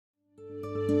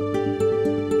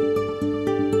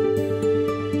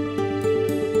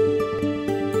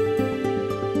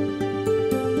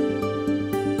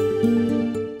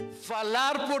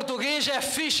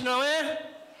fixe, não é?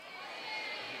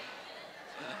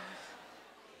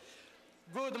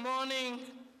 Good morning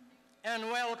and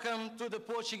welcome to the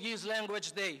Portuguese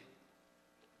Language Day.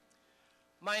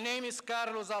 My name is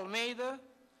Carlos Almeida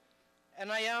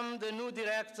and I am the new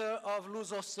director of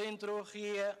Luso Centro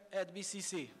here at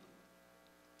BCC.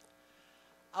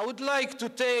 I would like to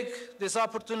take this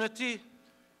opportunity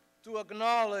to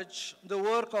acknowledge the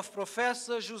work of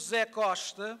Professor José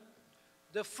Costa,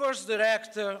 the first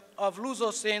director of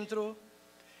Luso Centro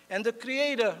and the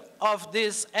creator of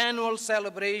this annual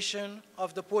celebration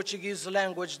of the Portuguese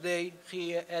Language Day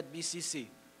here at BCC.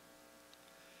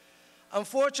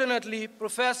 Unfortunately,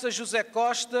 Professor José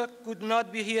Costa could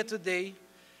not be here today,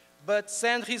 but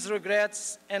sent his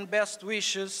regrets and best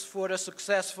wishes for a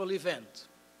successful event.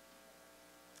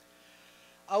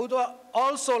 I would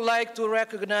also like to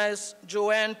recognize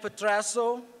Joanne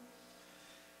Petrasso,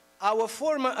 our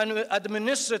former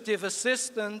administrative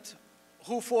assistant,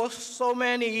 who for so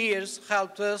many years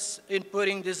helped us in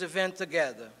putting this event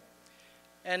together,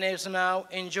 and is now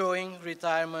enjoying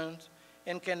retirement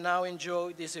and can now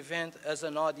enjoy this event as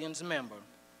an audience member.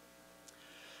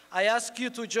 I ask you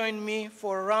to join me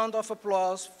for a round of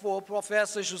applause for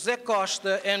Professor José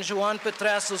Costa and Joanne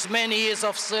Petrasso's many years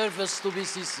of service to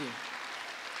BCC.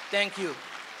 Thank you.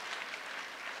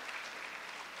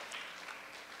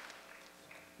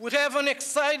 We have an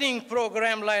exciting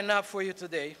program lined up for you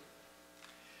today.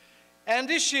 And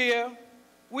this year,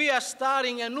 we are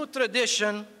starting a new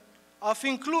tradition of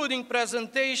including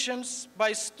presentations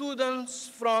by students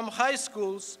from high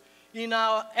schools in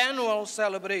our annual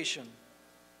celebration.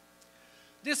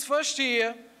 This first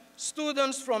year,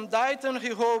 students from Dighton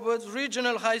Rehoboth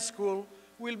Regional High School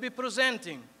will be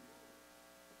presenting.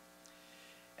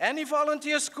 Any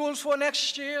volunteer schools for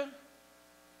next year?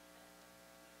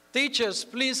 Teachers,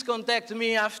 please contact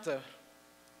me after.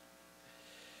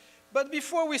 But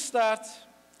before we start,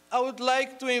 I would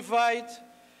like to invite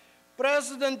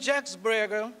President Jacques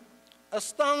Breger, a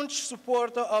staunch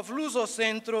supporter of Luso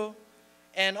Centro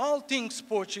and all things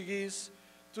Portuguese,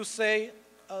 to say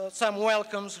some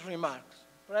welcome remarks.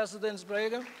 President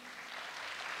Breger.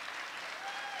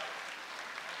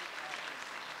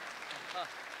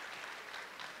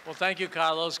 Well, thank you,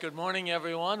 Carlos. Good morning,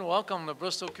 everyone. Welcome to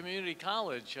Bristol Community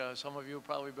College. Some of you have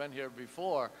probably been here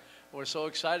before. We're so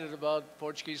excited about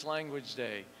Portuguese Language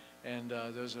Day. And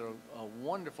there's a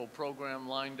wonderful program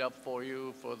lined up for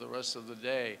you for the rest of the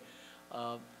day.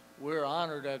 We're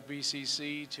honored at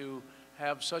BCC to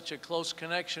have such a close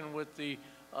connection with the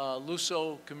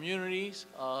Luso communities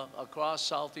across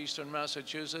southeastern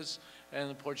Massachusetts and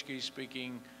the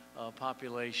Portuguese-speaking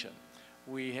population.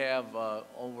 We have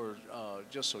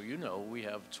just so you know, we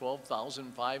have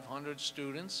 12,500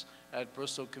 students at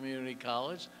Bristol Community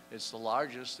College. It's the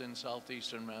largest in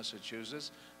southeastern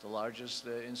Massachusetts, the largest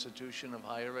institution of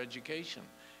higher education.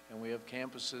 And we have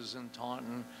campuses in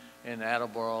Taunton and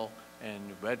Attleboro and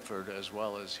New Bedford, as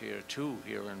well as here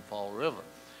in Fall River.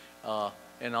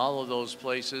 In all of those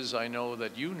places, I know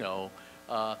that you know,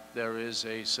 there is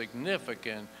a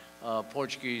significant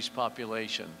Portuguese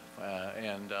population.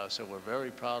 So we're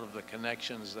very proud of the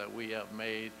connections that we have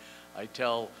made. I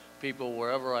tell people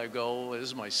wherever I go, this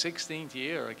is my 16th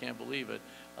year, I can't believe it,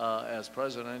 as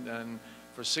president, and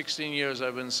for 16 years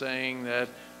I've been saying that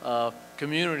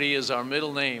community is our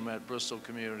middle name at Bristol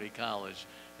Community College,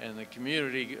 and the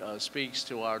community speaks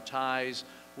to our ties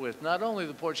with not only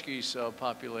the Portuguese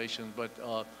population, but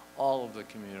all of the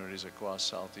communities across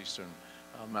southeastern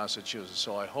Massachusetts.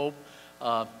 So I hope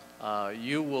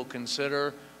you will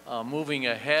consider moving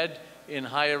ahead in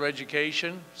higher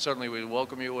education. Certainly we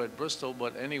welcome you at Bristol,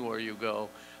 but anywhere you go,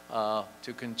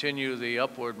 to continue the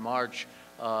upward march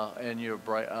and your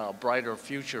brighter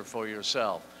future for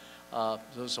yourself. So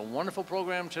it's a wonderful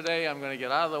program today. I'm going to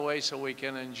get out of the way so we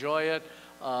can enjoy it.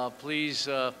 Please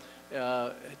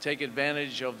take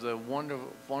advantage of the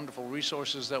wonderful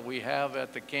resources that we have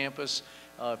at the campus.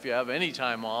 If you have any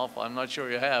time off, I'm not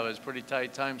sure you have, it's a pretty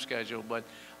tight time schedule, but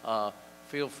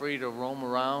feel free to roam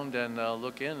around and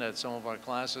look in at some of our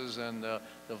classes and the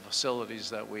facilities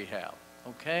that we have.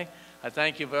 Okay? I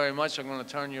thank you very much. I'm going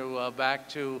to turn you back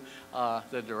to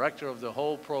the director of the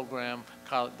whole program,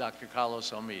 Dr.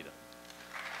 Carlos Almeida.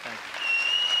 Thank you.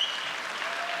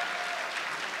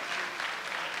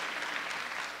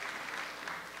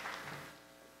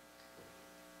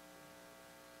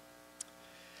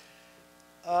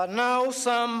 Now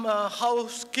some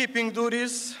housekeeping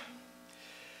duties.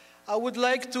 I would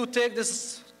like to take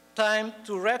this time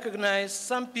to recognize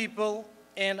some people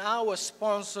and our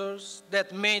sponsors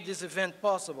that made this event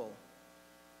possible.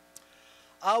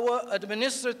 Our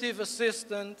administrative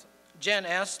assistant, Jen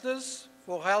Estes,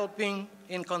 for helping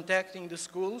in contacting the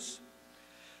schools.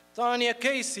 Tanya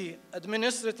Casey,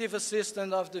 Administrative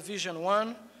Assistant of Division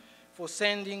 1, for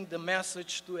sending the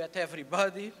message to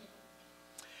everybody.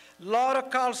 Laura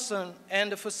Carlson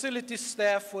and the facility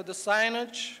staff for the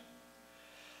signage.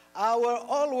 Our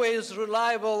always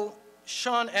reliable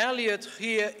Sean Elliott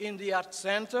here in the Art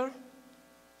Center.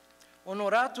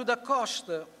 Honorato da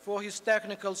Costa for his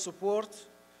technical support.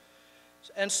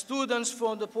 And students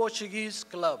from the Portuguese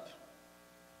Club.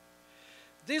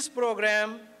 This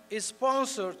program is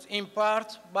sponsored in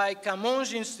part by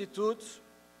Camões Institute,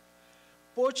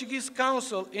 Portuguese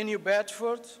Council in New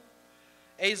Bedford,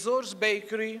 Azores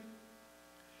Bakery,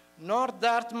 North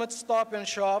Dartmouth Stop and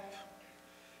Shop,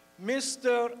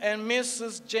 Mr. and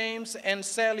Mrs. James and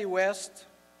Sally West,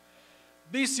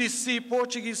 BCC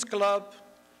Portuguese Club,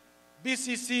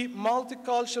 BCC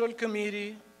Multicultural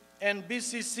Committee, and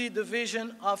BCC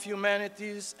Division of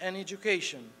Humanities and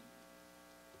Education.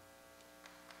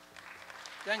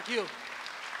 Thank you.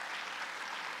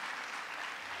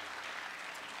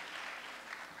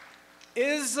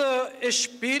 Is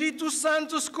Espírito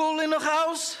Santo School in the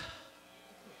house?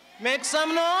 Make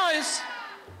some noise.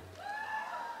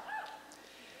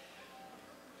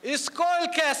 Is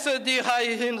Colchester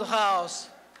High in the house?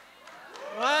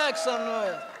 Make some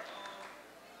noise.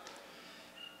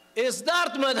 Is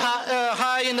Dartmouth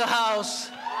High in the house?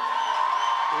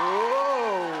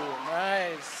 Oh,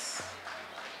 nice.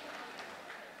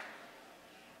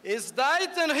 Is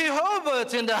Dighton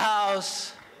Rehoboth in the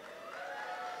house?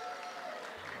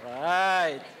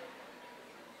 Right.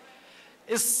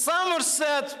 Is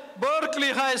Somerset Berkeley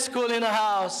High School in the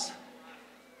house?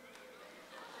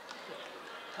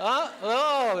 Huh?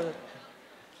 Oh.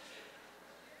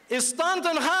 Is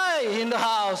Staunton High in the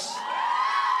house?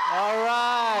 All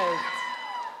right.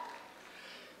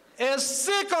 Is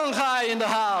Seacon High in the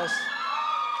house?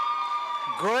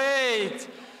 Great.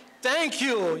 Thank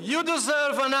you. You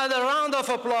deserve another round of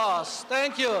applause.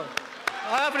 Thank you,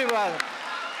 everybody.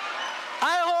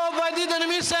 I hope I didn't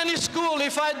miss any school.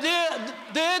 If I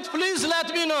did, please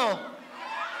let me know.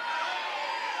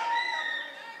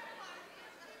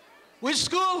 Which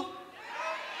school?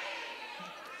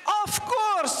 Of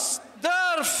course,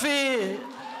 Durfee.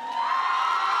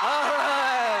 All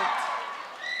right.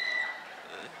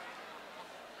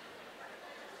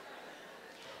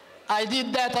 I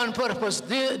did that on purpose.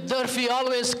 Durfee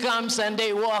always comes and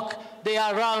they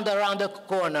are around the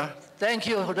corner. Thank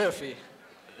you, Durfee.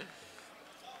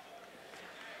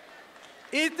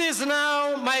 It is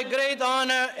now my great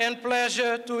honor and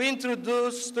pleasure to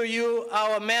introduce to you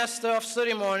our Master of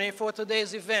Ceremony for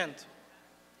today's event,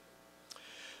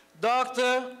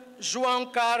 Dr.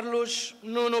 João Carlos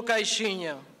Nuno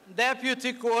Caixinha,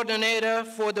 Deputy Coordinator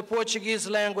for the Portuguese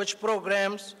Language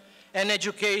Programs and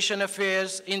Education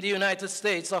Affairs in the United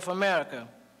States of America.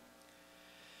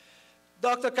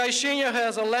 Dr. Caixinha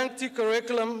has a lengthy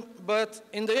curriculum, but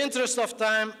in the interest of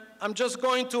time, I'm just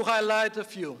going to highlight a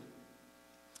few.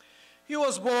 He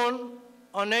was born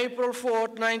on April 4,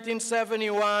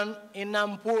 1971 in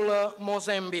Nampula,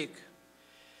 Mozambique.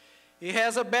 He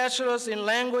has a bachelor's in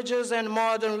languages and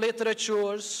modern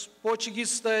literatures,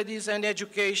 Portuguese studies and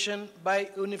education by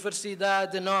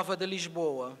Universidade Nova de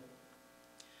Lisboa.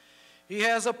 He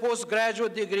has a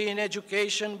postgraduate degree in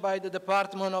education by the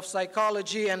Department of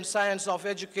Psychology and Science of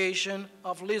Education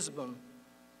of Lisbon.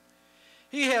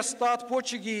 He has taught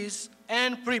Portuguese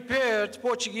and prepared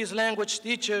Portuguese language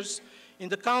teachers in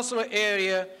the consular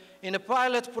area in a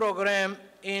pilot program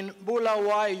in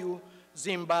Bulawayo,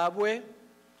 Zimbabwe,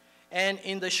 and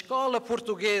in the Escola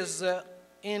Portuguesa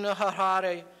in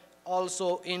Harare,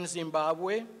 also in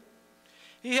Zimbabwe.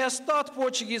 He has taught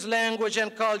Portuguese language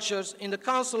and cultures in the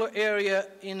consular area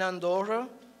in Andorra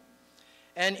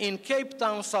and in Cape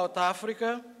Town, South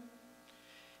Africa.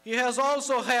 He has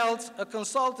also held a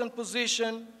consultant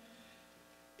position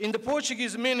in the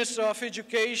Portuguese Ministry of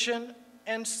Education,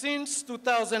 and since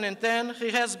 2010,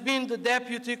 he has been the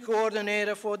Deputy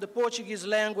Coordinator for the Portuguese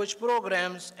Language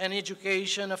Programs and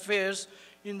Education Affairs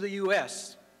in the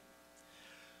US.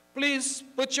 Please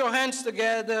put your hands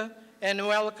together and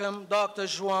welcome Dr.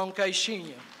 João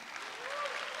Caixinha.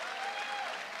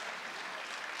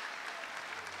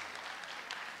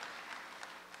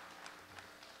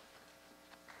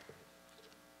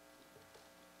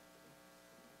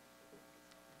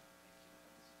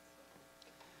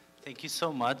 Thank you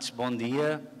so much. Bom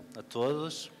dia a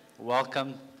todos.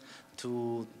 Welcome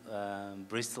to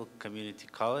Bristol Community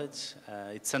College.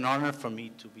 It's an honor for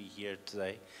me to be here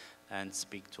today and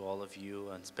speak to all of you,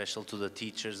 and special to the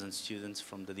teachers and students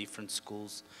from the different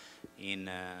schools in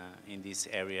this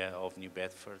area of New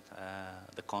Bedford,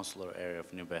 the consular area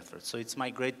of New Bedford. So it's my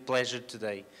great pleasure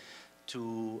today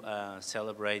to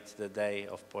celebrate the Day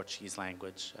of Portuguese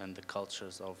Language and the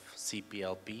Cultures of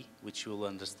CPLP, which you will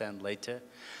understand later.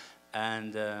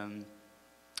 And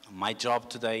my job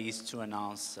today is to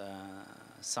announce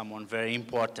someone very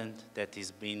important that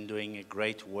has been doing a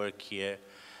great work here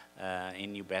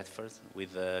in New Bedford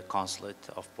with the Consulate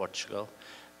of Portugal.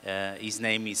 His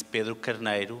name is Pedro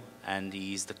Carneiro, and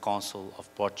he is the Consul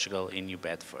of Portugal in New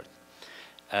Bedford.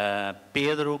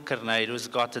 Pedro Carneiro has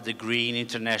got a degree in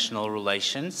International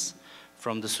Relations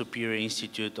from the Superior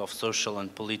Institute of Social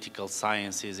and Political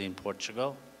Sciences in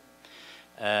Portugal.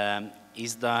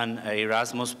 He's done an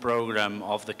Erasmus program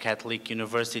of the Catholic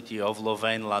University of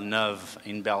Louvain-la-Neuve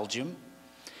in Belgium,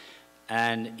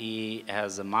 and he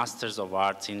has a Master's of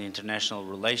Arts in International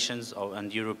Relations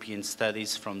and European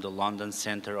Studies from the London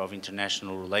Centre of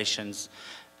International Relations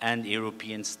and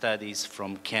European Studies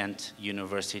from Kent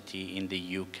University in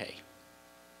the UK.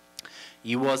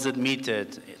 He was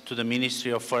admitted to the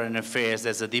Ministry of Foreign Affairs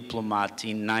as a diplomat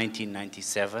in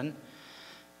 1997,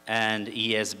 and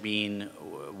he has been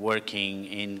working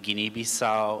in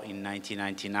Guinea-Bissau in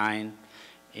 1999,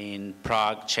 in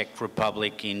Prague, Czech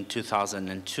Republic in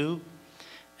 2002,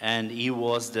 and he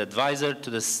was the advisor to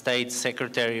the State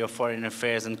Secretary of Foreign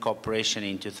Affairs and Cooperation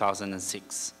in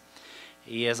 2006.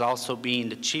 He has also been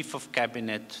the Chief of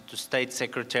Cabinet to State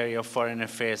Secretary of Foreign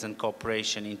Affairs and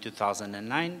Cooperation in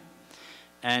 2009,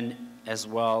 and as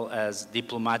well as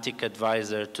diplomatic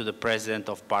advisor to the President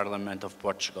of Parliament of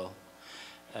Portugal.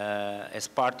 As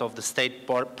part of the state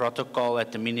protocol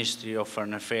at the Ministry of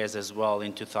Foreign Affairs as well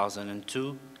in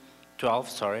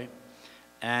 2012,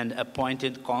 and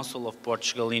appointed Consul of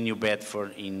Portugal in New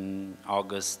Bedford in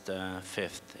August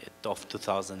 5th of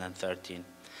 2013.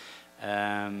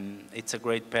 It's a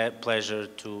great pleasure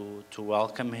to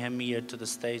welcome him here to the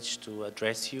stage to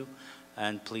address you,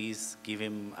 and please give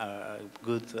him a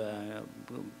good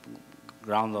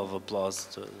round of applause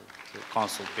to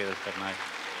Consul Pedro Carneiro.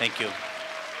 Thank you.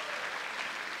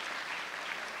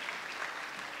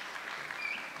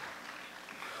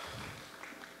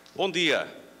 Bom dia.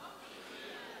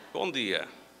 Bom dia.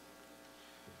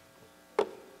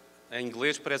 Em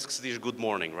inglês parece que se diz good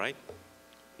morning, right?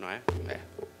 Não é? É.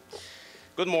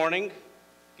 Good morning.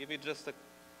 Give me just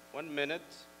 1 minute.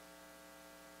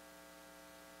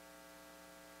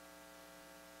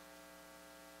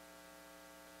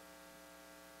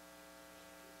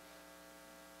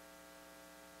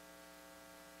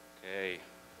 Okay.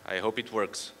 I hope it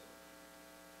works.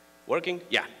 Working?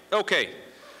 Yeah. Okay.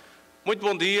 Muito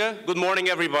bom dia. Good morning,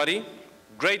 everybody.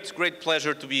 Great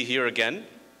pleasure to be here again.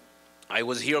 I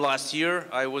was here last year.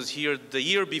 I was here the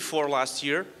year before last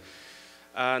year.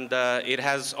 And it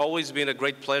has always been a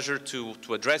great pleasure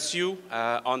to address you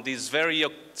on this very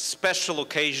special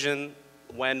occasion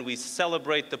when we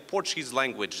celebrate the Portuguese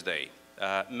Language Day,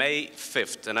 May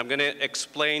 5th. And I'm going to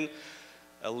explain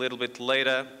a little bit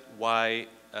later why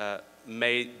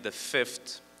May the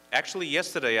 5th. Actually,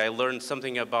 yesterday I learned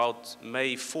something about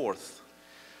May 4th.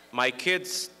 My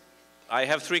kids, I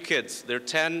have 3 kids. They're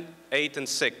 10, 8, and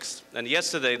 6. And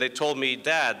yesterday they told me,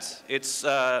 Dad, it's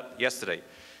yesterday.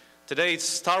 Today it's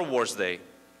Star Wars Day.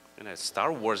 And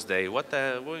Star Wars Day, what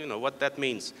that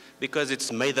means? Because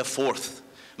it's May the 4th.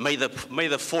 May the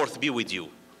 4th be with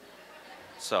you.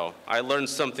 So I learned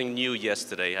something new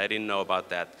yesterday. I didn't know about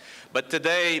that. But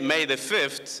today, May the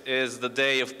 5th, is the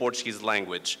Day of Portuguese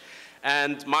Language.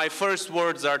 And my first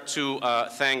words are to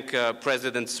thank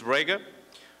President Sbrega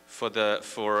for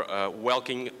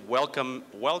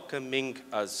welcoming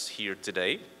us here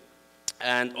today,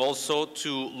 and also to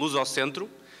Lusocentro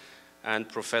and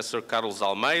Professor Carlos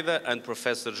Almeida and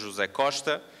Professor José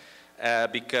Costa,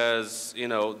 because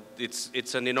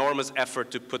it's an enormous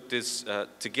effort to put this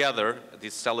together,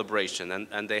 this celebration,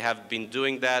 and they have been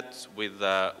doing that with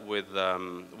the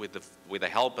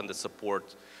help and the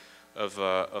support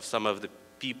of some of the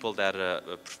people that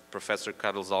Professor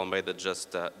Carlos Almeida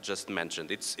just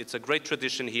mentioned. It's a great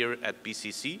tradition here at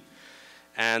BCC,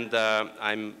 and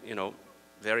I'm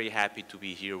very happy to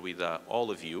be here with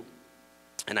all of you,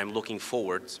 and I'm looking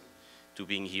forward to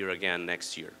being here again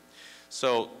next year.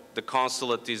 So the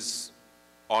consulate is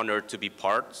honored to be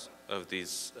part of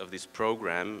this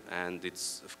program, and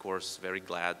it's of course very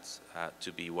glad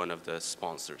to be one of the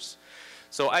sponsors.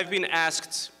 So I've been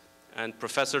asked. And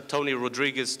Professor Tony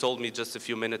Rodriguez told me just a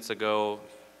few minutes ago,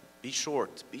 be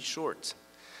short, be short.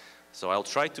 So I'll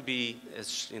try to be,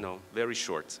 very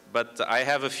short. But I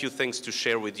have a few things to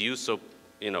share with you, so,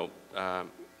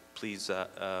 please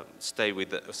stay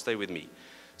with me.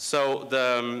 So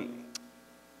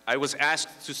I was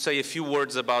asked to say a few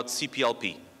words about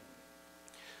CPLP.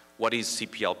 What is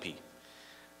CPLP?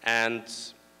 And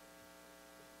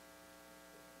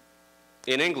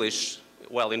in English,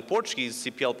 well, in Portuguese,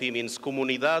 CPLP means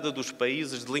Comunidade dos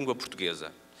Países de Língua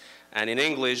Portuguesa. And in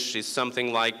English, it's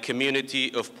something like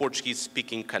Community of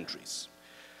Portuguese-Speaking Countries.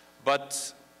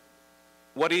 But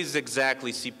what is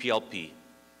exactly CPLP?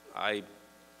 I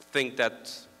think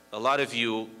that a lot of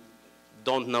you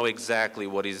don't know exactly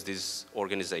what is this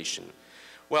organization.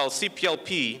 Well,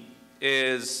 CPLP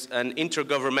is an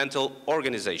intergovernmental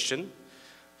organization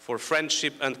for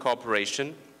friendship and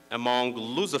cooperation among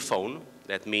Lusophone,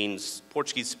 that means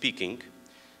Portuguese-speaking,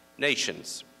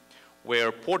 nations, where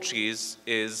Portuguese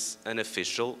is an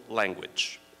official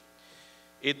language.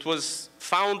 It was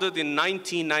founded in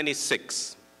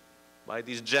 1996 by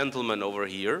this gentleman over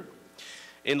here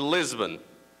in Lisbon,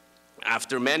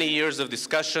 after many years of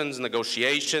discussions,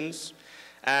 negotiations,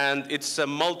 and it's a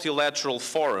multilateral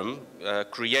forum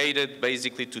created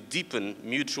basically to deepen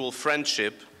mutual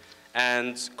friendship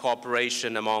and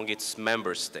cooperation among its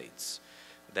member states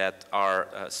that are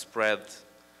spread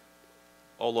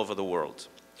all over the world.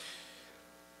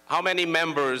 How many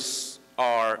members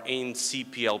are in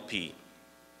CPLP?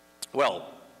 Well,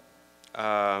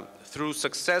 through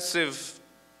successive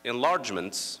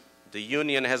enlargements, the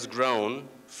Union has grown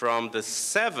from the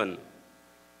 7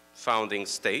 founding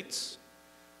states,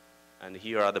 and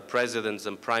here are the presidents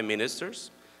and prime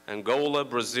ministers: Angola,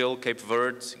 Brazil, Cape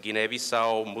Verde,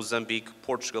 Guinea-Bissau, Mozambique,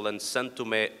 Portugal, and São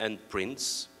Tomé and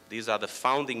Príncipe. These are the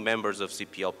founding members of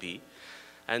CPLP.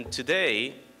 And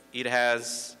today, it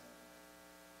has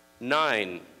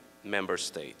 9 member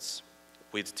states,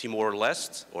 with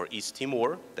Timor-Leste, or East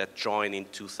Timor, that joined in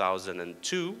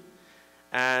 2002,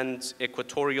 and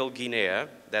Equatorial Guinea,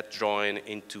 that joined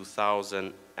in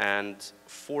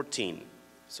 2014.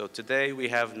 So today, we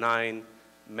have 9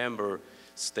 member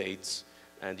states,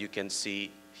 and you can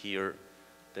see here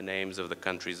the names of the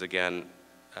countries again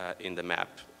in the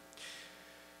map.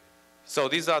 So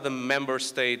these are the member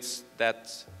states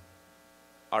that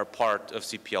are part of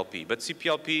CPLP. But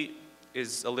CPLP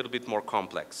is a little bit more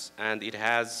complex, and it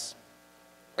has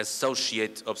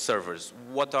associate observers.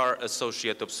 What are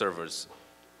associate observers?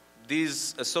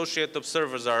 These associate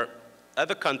observers are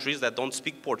other countries that don't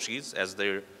speak Portuguese as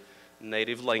their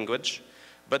native language,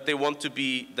 but they want to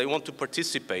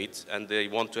participate, and they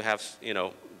want to have,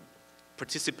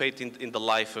 participate in the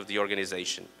life of the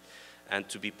organization and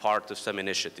to be part of some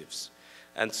initiatives.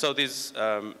 And so these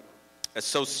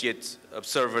associate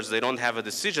observers, they don't have a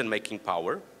decision-making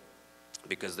power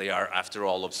because they are, after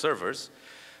all, observers.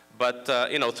 But,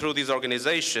 through this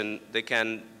organization, they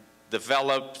can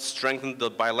develop, strengthen the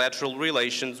bilateral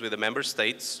relations with the member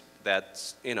states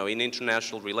that, in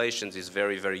international relations is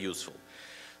very, very useful.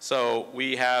 So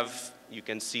we have, you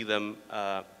can see them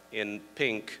in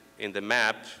pink in the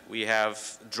map. We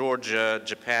have Georgia,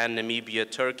 Japan, Namibia,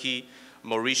 Turkey,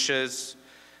 Mauritius,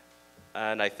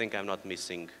 and I think I'm not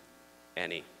missing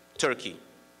any. Turkey.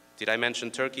 Did I mention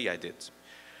Turkey? I did.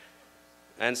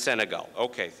 And Senegal.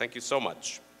 Okay, thank you so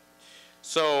much.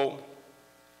 So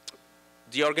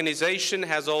the organization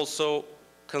has also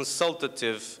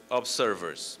consultative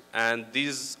observers, and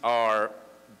these are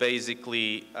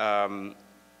basically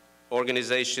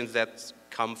organizations that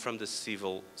come from the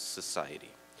civil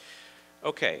society.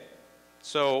 Okay,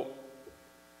 so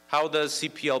how does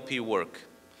CPLP work?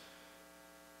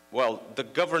 Well, the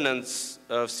governance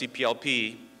of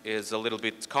CPLP is a little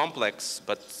bit complex,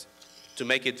 but to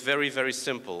make it very, very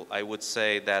simple, I would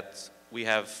say that we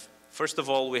have, first of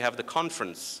all, we have the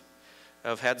Conference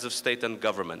of Heads of State and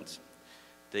Government.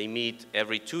 They meet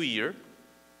every 2 years,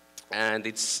 and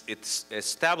it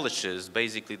establishes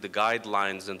basically the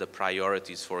guidelines and the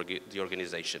priorities for the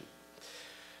organization.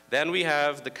 Then we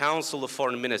have the Council of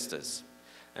Foreign Ministers,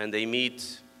 and they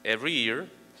meet every year,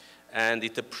 and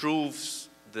it approves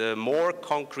the more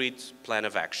concrete plan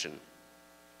of action.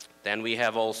 Then we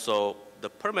have also the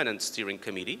Permanent Steering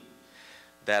Committee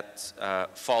that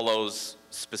follows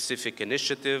specific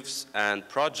initiatives and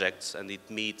projects, and it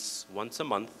meets once a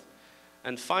month.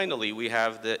 And finally, we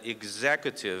have the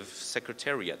Executive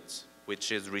Secretariat,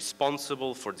 which is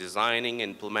responsible for designing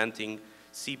and implementing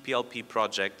CPLP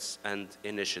projects and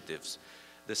initiatives.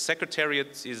 The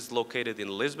Secretariat is located in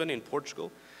Lisbon, in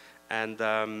Portugal, and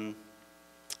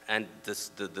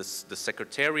the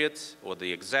Secretariat, or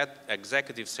the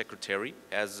Executive Secretary,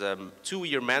 has a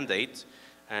 2-year mandate,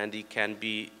 and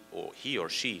he or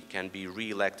she can be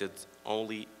re-elected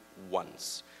only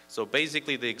once. So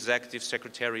basically, the Executive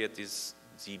Secretariat is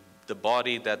the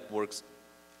body that works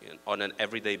on an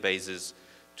everyday basis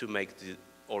to make the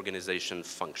organization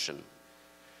function.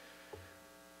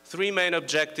 Three main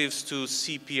objectives to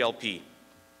CPLP.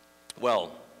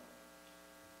 Well,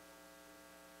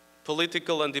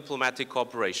 political and diplomatic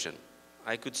cooperation.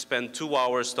 I could spend 2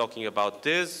 hours talking about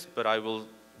this, but I will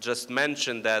just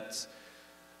mention that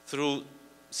through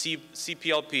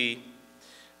CPLP,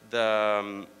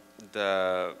 the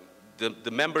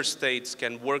member states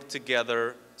can work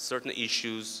together certain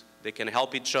issues. They can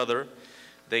help each other.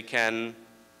 They can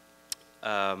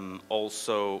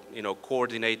also,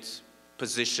 coordinate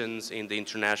positions in the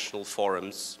international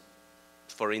forums.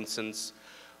 For instance,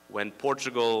 when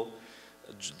Portugal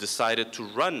decided to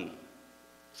run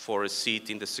for a seat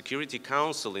in the Security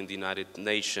Council in the United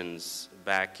Nations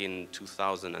back in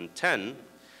 2010,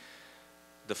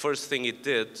 the first thing it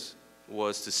did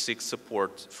was to seek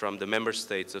support from the member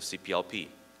states of CPLP.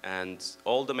 And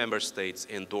all the member states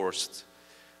endorsed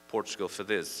Portugal for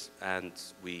this, and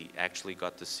we actually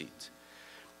got the seat.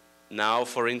 Now,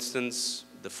 for instance,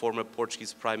 the former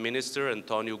Portuguese Prime Minister,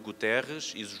 António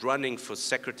Guterres, is running for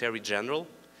Secretary General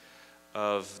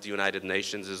of the United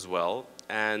Nations as well,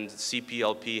 and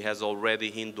CPLP has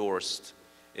already endorsed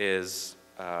his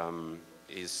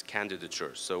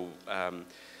candidature. So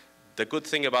the good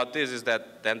thing about this is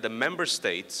that then the member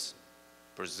states,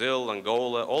 Brazil,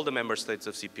 Angola, all the member states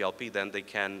of CPLP, then they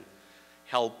can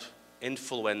help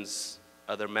influence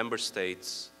other member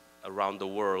states around the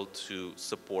world to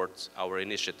support our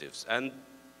initiatives. And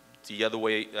the other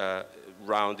way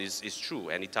around is true.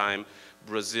 Anytime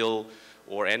Brazil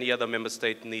or any other member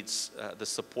state needs the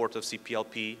support of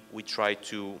CPLP, we try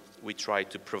to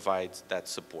provide that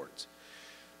support.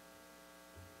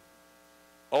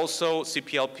 Also,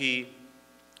 CPLP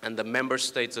and the member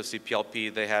states of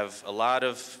CPLP, they have a lot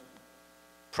of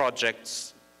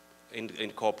projects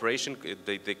in cooperation.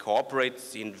 They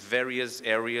cooperate in various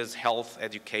areas: health,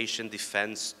 education,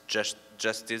 defense,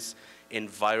 justice,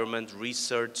 environment,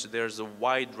 research. There's a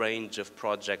wide range of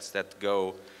projects that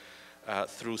go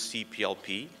through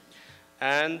CPLP.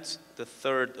 And the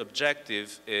third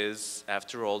objective is,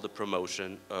 after all, the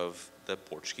promotion of the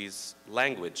Portuguese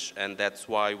language. And that's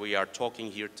why we are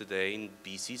talking here today in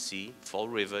BCC, Fall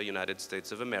River, United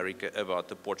States of America, about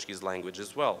the Portuguese language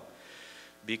as well.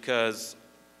 Because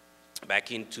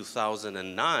back in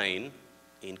 2009,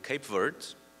 in Cape Verde,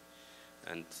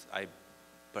 and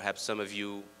perhaps some of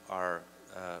you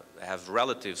have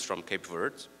relatives from Cape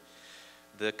Verde,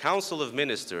 the Council of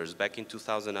Ministers, back in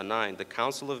 2009, the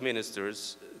Council of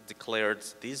Ministers declared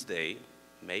this day,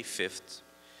 May 5th,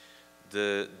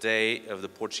 the Day of the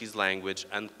Portuguese Language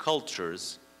and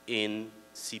Cultures in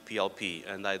CPLP.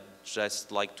 And I'd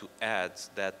just like to add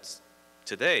that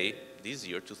today, this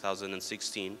year,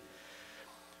 2016,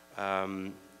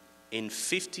 in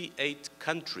 58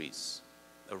 countries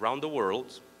around the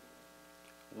world,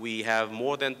 we have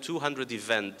more than 200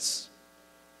 events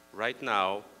right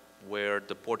now where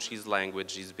the Portuguese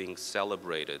language is being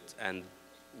celebrated, and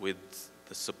with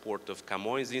the support of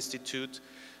Camões Institute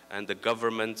and the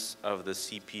governments of the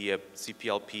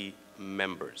CPLP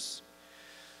members.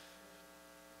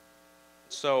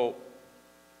 So,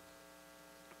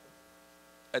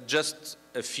 just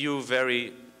a few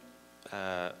very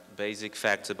basic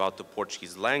facts about the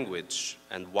Portuguese language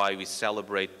and why we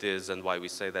celebrate this and why we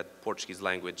say that Portuguese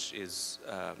language is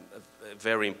a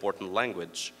very important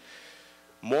language.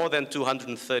 More than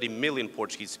 230 million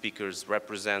Portuguese speakers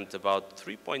represent about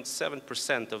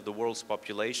 3.7% of the world's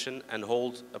population and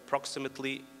hold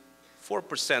approximately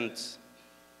 4%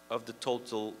 of the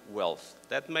total wealth.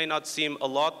 That may not seem a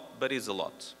lot, but is a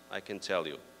lot, I can tell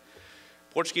you.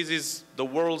 Portuguese is the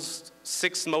world's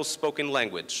 6th most spoken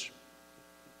language.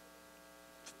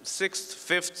 6th,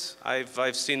 5th,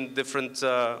 I've seen different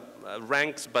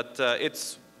ranks, but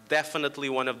it's definitely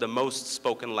one of the most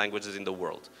spoken languages in the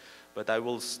world. But I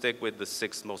will stick with the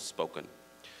 6th most spoken.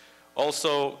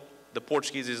 Also, the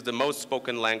Portuguese is the most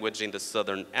spoken language in the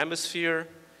Southern Hemisphere,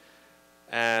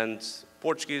 and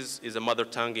Portuguese is a mother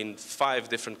tongue in 5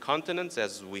 different continents,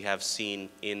 as we have seen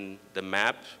in the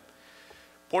map.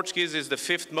 Portuguese is the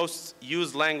 5th most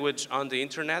used language on the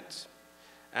internet,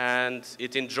 and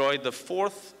it enjoyed the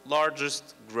 4th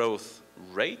largest growth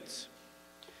rate.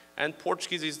 And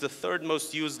Portuguese is the 3rd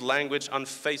most used language on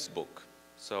Facebook.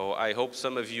 So I hope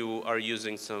some of you are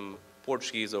using some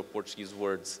Portuguese or Portuguese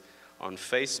words on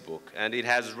Facebook. And it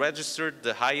has registered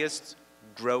the highest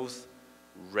growth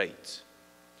rate.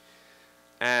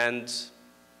 And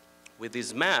with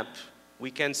this map,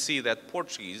 we can see that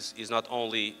Portuguese is not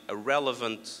only a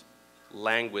relevant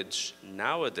language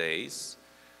nowadays,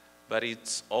 but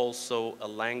it's also a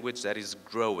language that is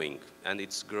growing, and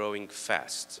it's growing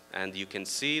fast. And you can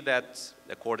see that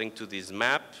according to this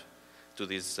map, to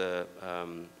these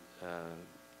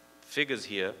figures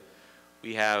here,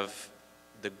 we have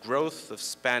the growth of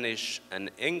Spanish and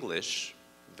English,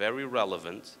 very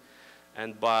relevant,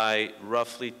 and by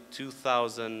roughly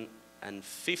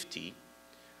 2050,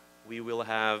 we will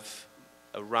have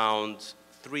around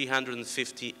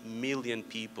 350 million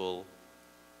people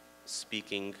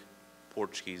speaking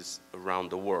Portuguese around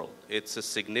the world. It's a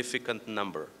significant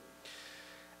number.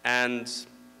 And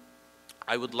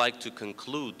I would like to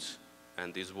conclude,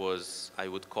 and this was, I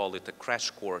would call it a crash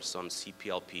course on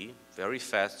CPLP, very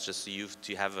fast, just so you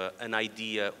to have an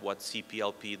idea what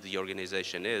CPLP, the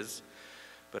organization, is.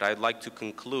 But I'd like to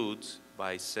conclude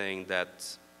by saying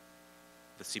that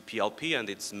the CPLP and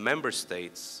its member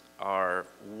states are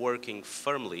working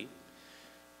firmly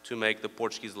to make the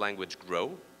Portuguese language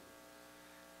grow,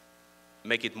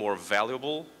 make it more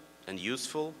valuable and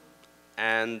useful,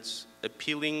 and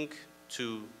appealing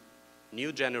to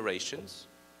new generations,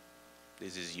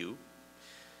 this is you,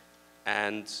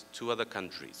 and to other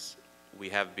countries. We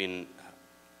have been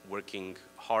working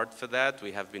hard for that.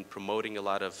 We have been promoting a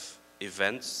lot of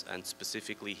events, and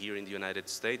specifically here in the United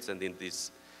States and in this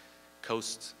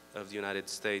coast of the United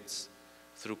States,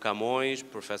 through Camões,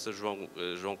 Professor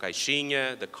João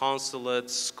Caixinha, the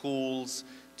consulates, schools,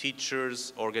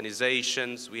 teachers,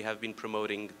 organizations. We have been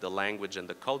promoting the language and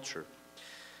the culture.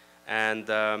 And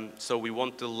so we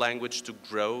want the language to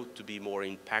grow, to be more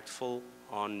impactful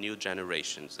on new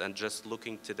generations. And just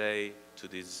looking today to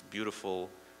this beautiful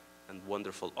and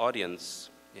wonderful audience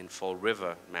in Fall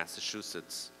River,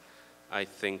 Massachusetts, I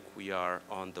think we are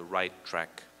on the right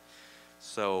track.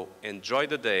 So enjoy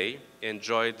the day,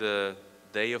 enjoy the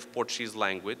Day of Portuguese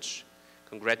Language.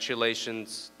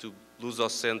 Congratulations to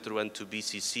Lusocentro and to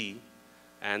BCC,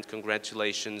 and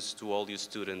congratulations to all you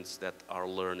students that are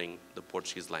learning the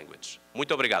Portuguese language.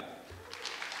 Muito obrigado.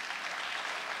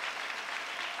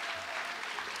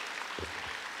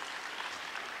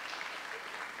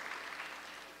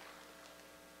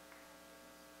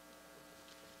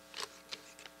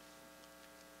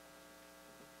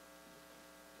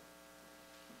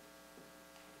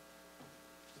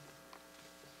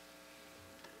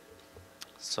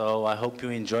 So I hope you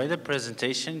enjoyed the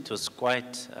presentation. It was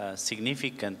quite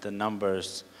significant, the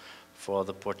numbers for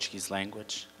the Portuguese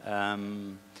language. I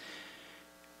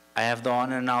have the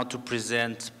honor now to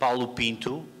present Paulo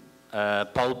Pinto.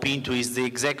 Paulo Pinto is the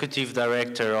Executive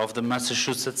Director of the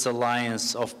Massachusetts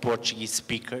Alliance of Portuguese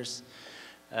Speakers.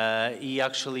 He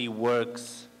actually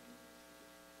works...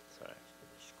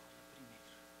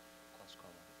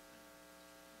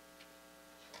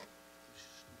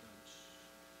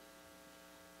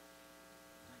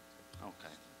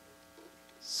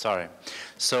 Sorry.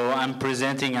 So I'm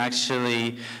presenting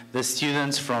actually the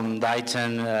students from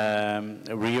Dighton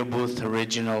Rehoboth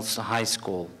Regional High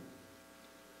School.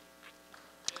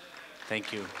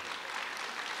 Thank you.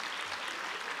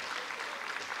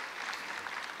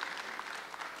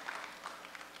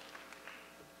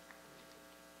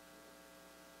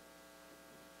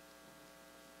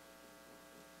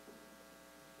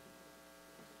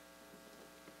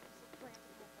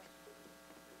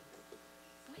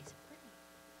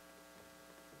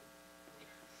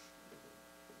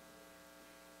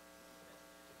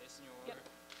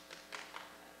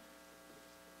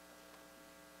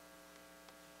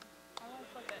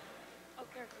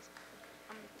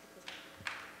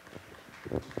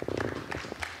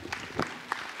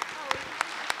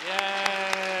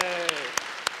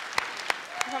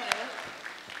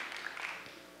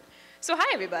 So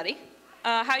hi everybody,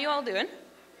 how you all doing?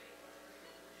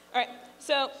 All right,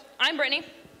 so I'm Brittany,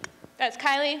 that's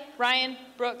Kylie, Ryan,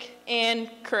 Brooke, and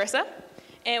Carissa,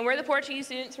 and we're the Portuguese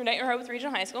students from Dighton Rehoboth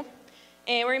Regional High School,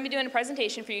 and we're going to be doing a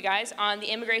presentation for you guys on the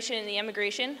immigration and the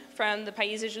emigration from the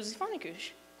Países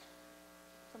Lusofónicos.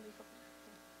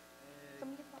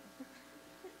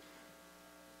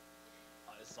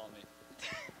 This is all me.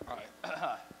 All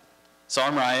right. So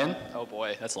I'm Ryan. Oh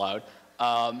boy, that's loud.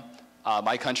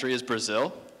 My country is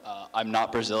Brazil. I'm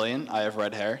not Brazilian. I have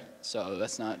red hair, so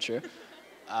that's not true.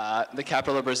 The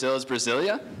capital of Brazil is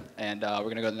Brasilia, and we're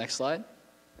going to go to the next slide.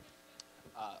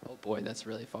 Oh boy, that's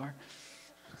really far.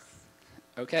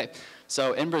 Okay,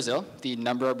 so in Brazil, the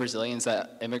number of Brazilians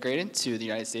that immigrated to the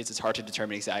United States is hard to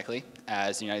determine exactly,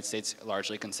 as the United States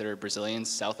largely considered Brazilians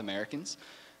South Americans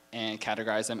and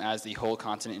categorized them as the whole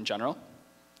continent in general.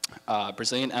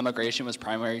 Brazilian emigration was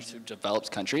primarily to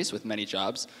developed countries with many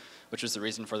jobs, which was the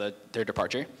reason for their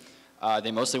departure.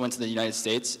 They mostly went to the United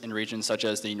States in regions such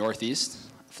as the Northeast,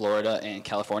 Florida, and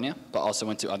California, but also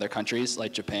went to other countries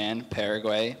like Japan,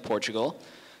 Paraguay, Portugal,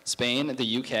 Spain,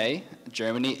 the UK,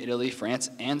 Germany, Italy, France,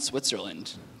 and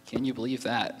Switzerland. Can you believe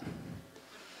that?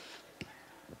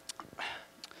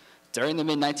 During the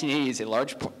mid-1980s, a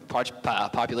large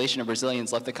population of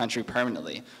Brazilians left the country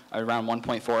permanently. Around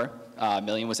 1.4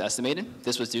 million was estimated.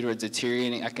 This was due to a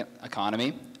deteriorating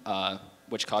economy,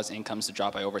 which caused incomes to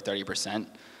drop by over 30%.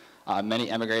 Many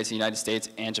emigrated to the United States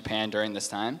and Japan during this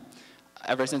time.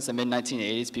 Ever since the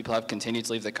mid-1980s, people have continued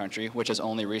to leave the country, which has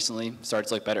only recently started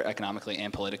to look better economically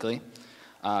and politically.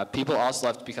 People also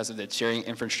left because of the deteriorating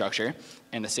infrastructure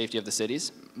and the safety of the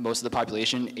cities. Most of the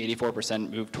population,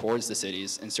 84%, moved towards the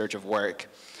cities in search of work,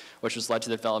 which has led to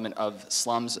the development of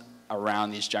slums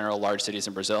around these general large cities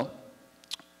in Brazil.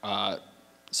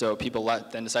 So people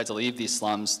then decide to leave these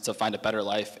slums to find a better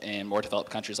life in more developed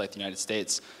countries like the United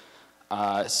States.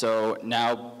 So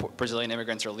now Brazilian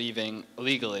immigrants are leaving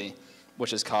illegally,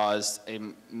 which has caused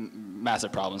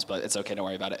massive problems, but it's okay, don't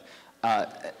worry about it.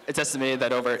 It's estimated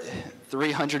that over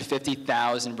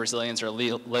 350,000 Brazilians are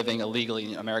living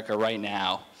illegally in America right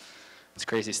now. It's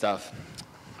crazy stuff.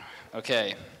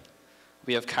 Okay,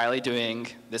 we have Kylie doing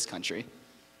this country.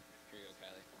 Here you go,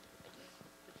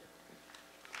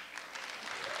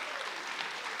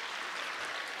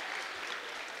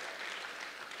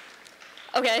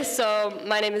 Kylie. Okay, so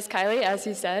my name is Kylie, as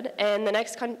he said, and the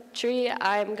next country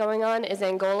I'm going on is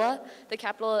Angola. The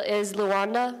capital is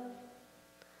Luanda.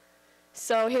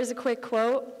 So here's a quick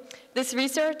quote. This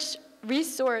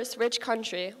resource-rich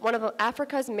country, one of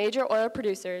Africa's major oil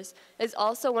producers, is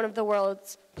also one of the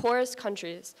world's poorest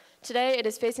countries. Today, it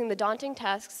is facing the daunting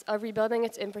tasks of rebuilding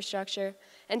its infrastructure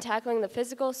and tackling the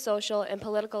physical, social, and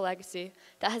political legacy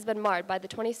that has been marred by the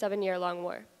 27-year-long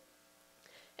war.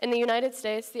 In the United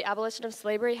States, the abolition of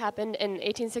slavery happened in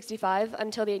 1865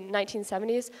 until the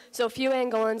 1970s, so few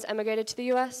Angolans emigrated to the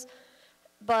U.S.,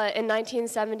 but in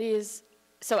 1970s,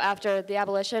 so after the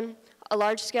abolition, a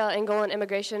large-scale Angolan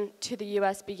immigration to the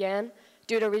U.S. began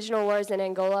due to regional wars in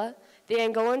Angola. The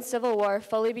Angolan Civil War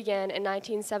fully began in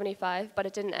 1975, but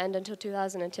it didn't end until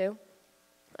 2002.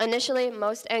 Initially,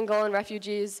 most Angolan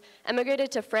refugees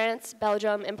emigrated to France,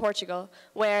 Belgium, and Portugal,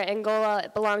 where Angola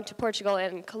belonged to Portugal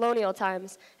in colonial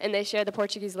times, and they shared the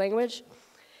Portuguese language.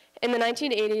 In the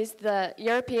 1980s, the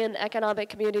European Economic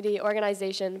Community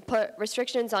Organization put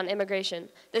restrictions on immigration.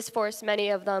 This forced many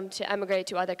of them to emigrate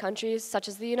to other countries, such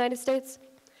as the United States.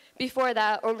 Before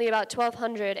that, only about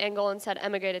 1,200 Angolans had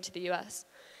emigrated to the U.S.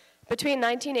 Between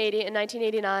 1980 and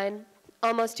 1989,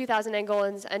 almost 2,000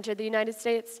 Angolans entered the United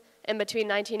States, and between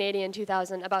 1980 and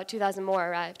 2000, about 2,000 more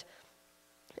arrived.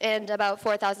 And about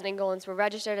 4,000 Angolans were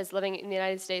registered as living in the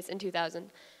United States in 2000.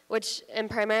 Which in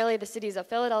primarily the cities of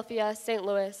Philadelphia, St.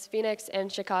 Louis, Phoenix,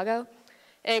 and Chicago.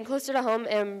 And closer to home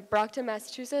in Brockton,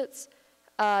 Massachusetts,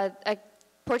 a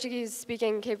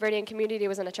Portuguese-speaking Cape Verdean community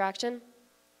was an attraction.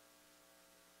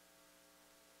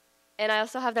 And I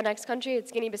also have the next country,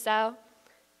 it's Guinea-Bissau,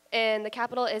 and the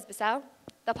capital is Bissau.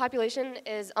 The population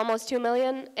is almost 2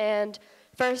 million, and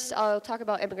first I'll talk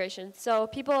about immigration. So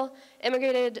people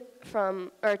immigrated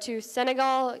to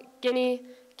Senegal, Guinea,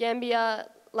 Gambia,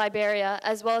 Liberia,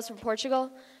 as well as from Portugal,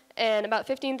 and about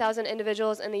 15,000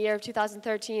 individuals in the year of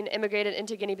 2013 immigrated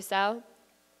into Guinea-Bissau.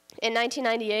 In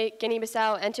 1998,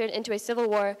 Guinea-Bissau entered into a civil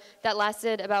war that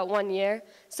lasted about 1 year,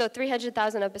 so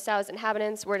 300,000 of Bissau's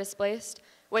inhabitants were displaced,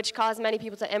 which caused many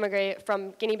people to immigrate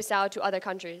from Guinea-Bissau to other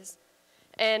countries.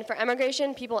 And for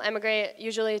emigration, people emigrate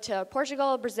usually to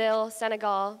Portugal, Brazil,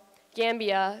 Senegal,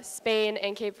 Gambia, Spain,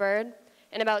 and Cape Verde,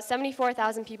 and about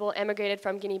 74,000 people emigrated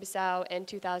from Guinea-Bissau in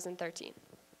 2013.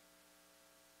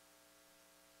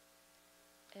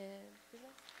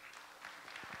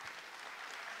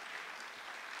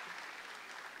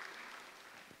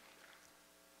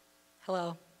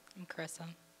 Hello, I'm Carissa.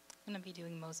 I'm going to be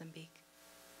doing Mozambique.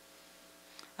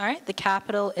 All right, the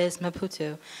capital is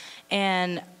Maputo.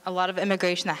 And a lot of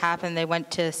immigration that happened, they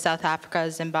went to South Africa,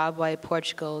 Zimbabwe,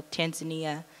 Portugal,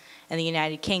 Tanzania, and the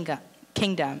United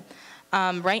Kingdom.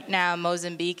 Right now,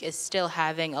 Mozambique is still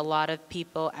having a lot of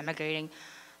people immigrating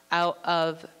out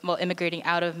of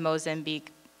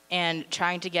Mozambique and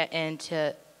trying to get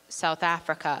into South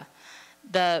Africa.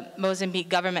 The Mozambique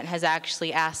government has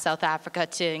actually asked South Africa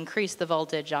to increase the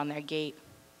voltage on their gate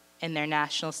in their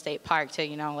national state park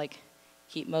to,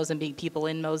 keep Mozambique people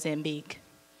in Mozambique.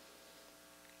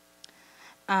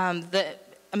 The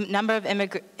number of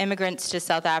immigrants to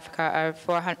South Africa are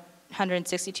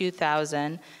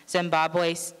 462,000,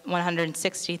 Zimbabwe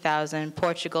 160,000,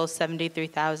 Portugal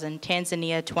 73,000,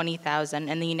 Tanzania 20,000,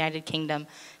 and the United Kingdom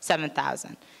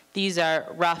 7,000. These are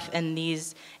rough, and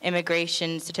these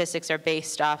immigration statistics are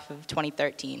based off of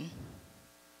 2013.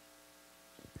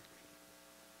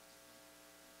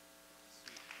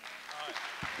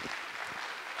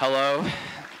 Hello,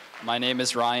 my name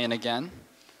is Ryan again.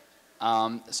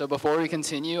 So before we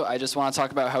continue, I just want to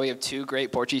talk about how we have two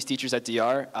great Portuguese teachers at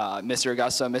DR, Mr.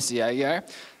 Augusto and Mrs. Aguiar.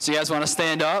 So you guys want to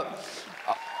stand up?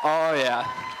 Oh yeah,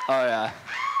 oh yeah.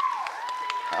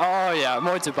 Oh yeah,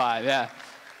 muito bem, yeah.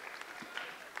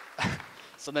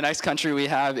 So the next country we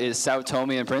have is Sao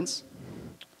Tome and Prince.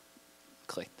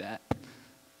 Click that.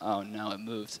 Oh no, it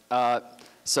moved.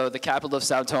 So the capital of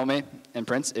Sao Tome and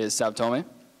Prince is Sao Tome.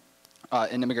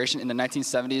 In immigration, in the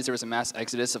 1970s, there was a mass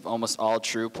exodus of almost all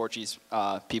true Portuguese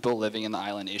people living in the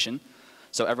island nation.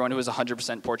 So everyone who was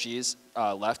 100% Portuguese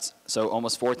left. So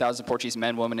almost 4,000 Portuguese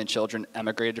men, women, and children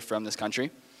emigrated from this country.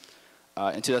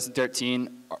 In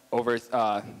 2013, over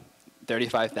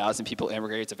 35,000 people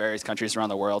immigrated to various countries around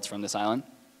the world from this island.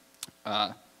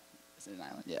 Is it an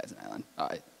island? Yeah, it's an island. All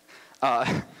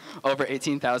right. Over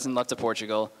 18,000 left to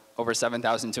Portugal, over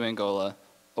 7,000 to Angola,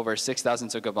 over 6,000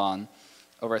 to Gabon,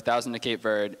 over 1,000 to Cape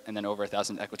Verde, and then over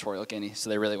 1,000 to Equatorial Guinea. So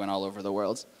they really went all over the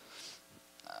world.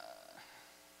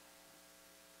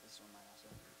 This one might also.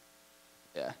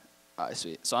 Yeah, all right,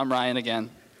 sweet. So I'm Ryan again.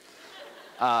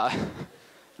 The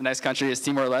next country is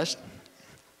Timor-Leste.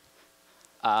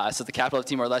 So the capital of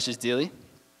Timor-Leste is Dili.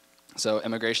 So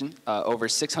immigration, over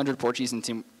 600 Portuguese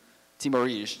and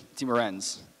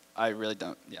Timorans. I really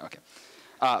don't, yeah, okay.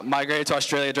 Migrated to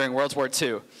Australia during World War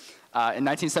II. In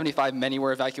 1975, many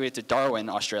were evacuated to Darwin,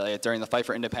 Australia, during the fight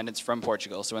for independence from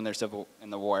Portugal, so in their civil in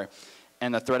the war,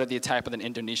 and the threat of the attack with an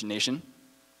Indonesian nation.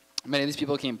 Many of these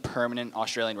people became permanent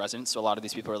Australian residents, so a lot of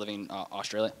these people are living in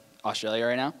Australia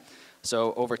right now.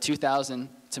 So over 2,000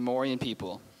 Timorian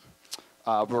people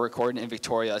were recorded in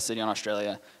Victoria, a city in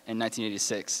Australia, in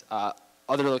 1986.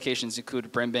 Other locations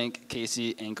include Brimbank,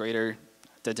 Casey, and Greater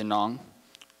Dandenong,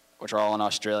 which are all in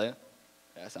Australia.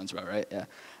 Yeah, that sounds about right, yeah.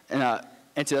 And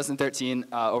in 2013,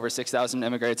 over 6,000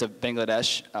 immigrated to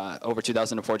Bangladesh, over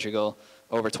 2,000 to Portugal,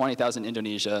 over 20,000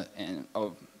 Indonesia, and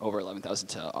over 11,000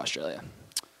 to Australia.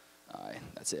 All right,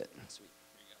 that's it. Sweet.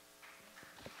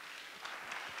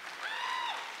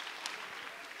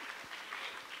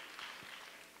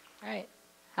 All right.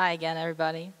 Hi again,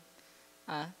 everybody.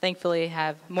 Thankfully, I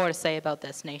have more to say about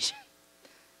this nation.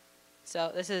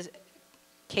 So this is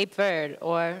Cape Verde,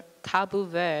 or Cabo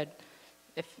Verde,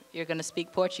 if you're going to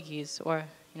speak Portuguese, or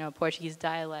Portuguese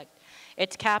dialect.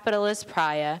 Its capital is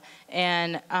Praia,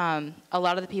 and a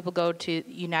lot of the people go to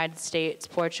the United States,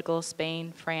 Portugal,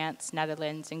 Spain, France,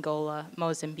 Netherlands, Angola,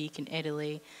 Mozambique, and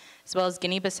Italy, as well as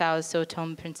Guinea-Bissau, Sao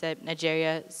Tome and Principe,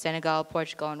 Nigeria, Senegal,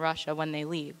 Portugal, and Russia when they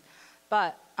leave.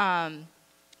 But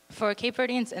for Cape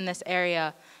Verdeans in this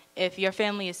area, if your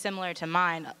family is similar to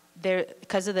mine,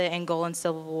 because of the Angolan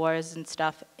civil wars and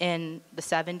stuff in the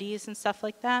 70s and stuff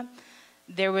like that,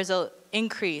 there was an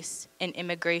increase in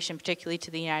immigration, particularly to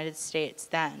the United States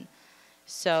then.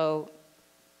 So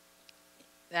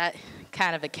that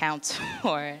kind of accounts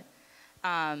for it.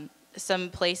 Some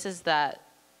places that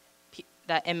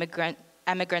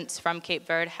immigrants from Cape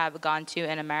Verde have gone to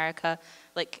in America,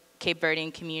 like Cape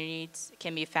Verdean communities,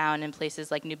 can be found in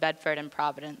places like New Bedford and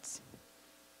Providence.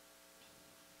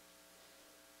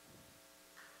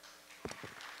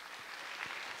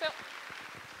 So,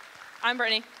 I'm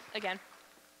Brittany, again.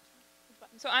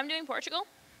 So I'm doing Portugal.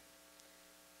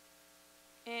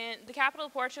 And the capital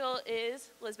of Portugal is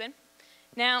Lisbon.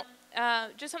 Now,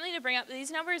 just something to bring up,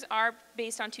 these numbers are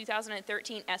based on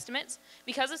 2013 estimates.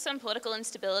 Because of some political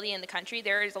instability in the country,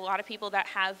 there is a lot of people that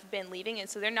have been leaving, and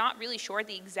so they're not really sure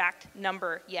the exact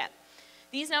number yet.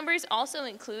 These numbers also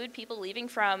include people leaving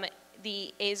from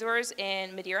the Azores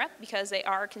and Madeira, because they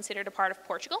are considered a part of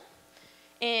Portugal.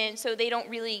 And so they don't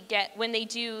really get, when they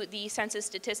do the census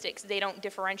statistics, they don't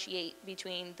differentiate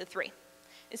between the three.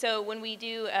 And so when we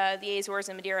do the Azores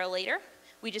and Madeira later,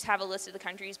 we just have a list of the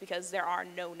countries because there are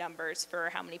no numbers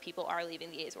for how many people are leaving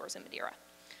the Azores and Madeira.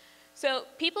 So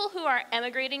people who are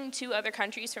emigrating to other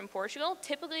countries from Portugal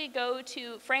typically go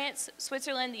to France,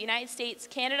 Switzerland, the United States,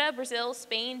 Canada, Brazil,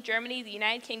 Spain, Germany, the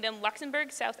United Kingdom,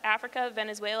 Luxembourg, South Africa,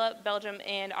 Venezuela, Belgium,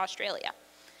 and Australia.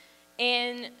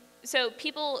 And so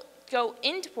people go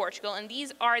into Portugal, and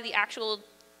these are the actual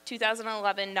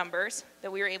 2011 numbers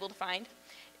that we were able to find.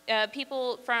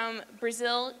 People from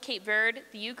Brazil, Cape Verde,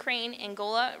 the Ukraine,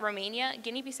 Angola, Romania,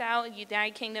 Guinea-Bissau,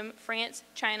 United Kingdom, France,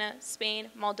 China, Spain,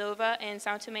 Moldova, and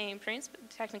Sao Tome and Principe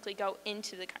technically go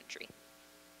into the country.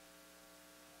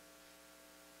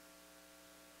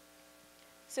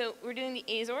 So we're doing the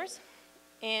Azores,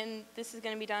 and this is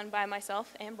going to be done by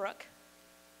myself and Brooke.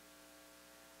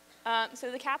 So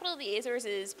the capital of the Azores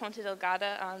is Ponta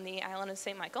Delgada on the island of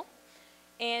St. Michael.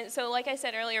 And so, like I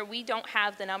said earlier, we don't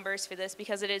have the numbers for this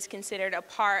because it is considered a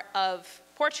part of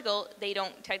Portugal. They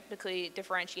don't technically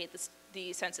differentiate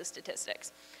the census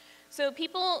statistics. So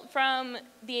people from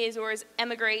the Azores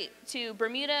emigrate to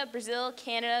Bermuda, Brazil,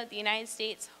 Canada, the United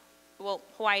States. Well,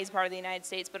 Hawaii is part of the United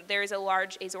States, but there is a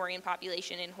large Azorean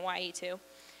population in Hawaii too,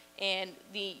 and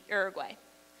the Uruguay.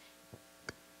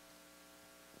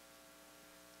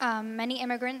 Many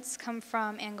immigrants come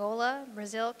from Angola,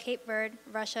 Brazil, Cape Verde,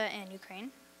 Russia, and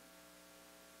Ukraine.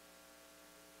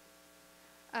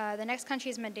 The next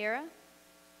country is Madeira.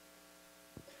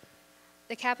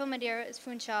 The capital of Madeira is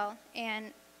Funchal,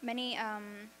 and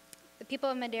the people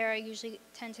of Madeira usually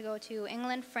tend to go to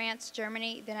England, France,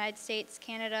 Germany, the United States,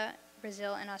 Canada,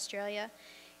 Brazil, and Australia.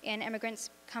 And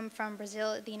immigrants come from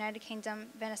Brazil, the United Kingdom,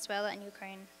 Venezuela, and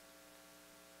Ukraine.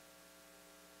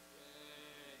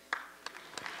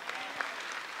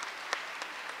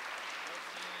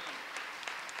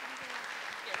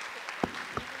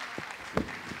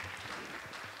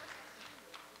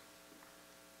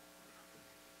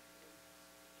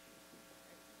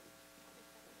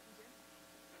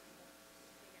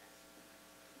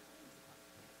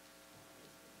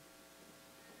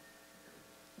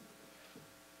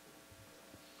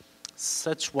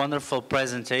 Such wonderful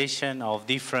presentation of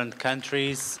different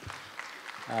countries.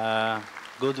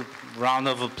 Good round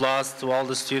of applause to all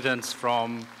the students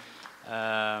from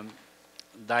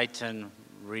Dighton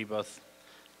Rehoboth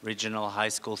Regional High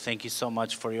School. Thank you so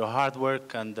much for your hard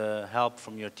work and the help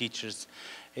from your teachers.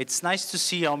 It's nice to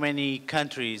see how many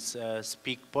countries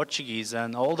speak Portuguese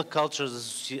and all the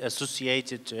cultures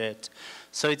associated to it.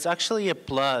 So it's actually a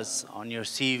plus on your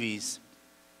CVs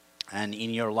and in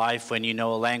your life when you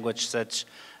know a language such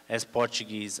as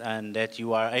Portuguese, and that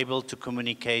you are able to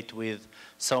communicate with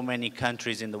so many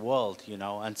countries in the world, you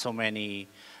know, and so many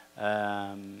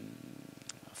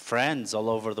friends all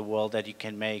over the world that you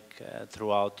can make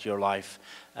throughout your life.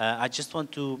 I just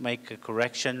want to make a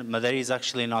correction. Madeira is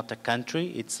actually not a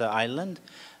country, it's an island,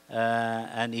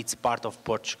 and it's part of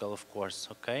Portugal, of course,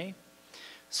 okay?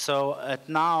 So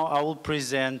now I will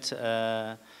present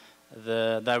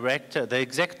the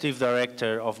executive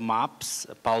director of MAPS,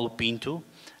 Paulo Pinto,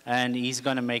 and he's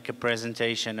going to make a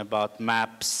presentation about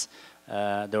MAPS,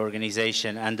 the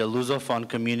organization, and the Lusophone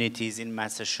communities in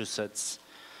Massachusetts.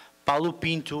 Paulo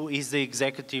Pinto is the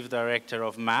executive director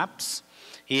of MAPS.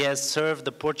 He has served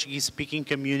the Portuguese-speaking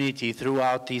community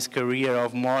throughout his career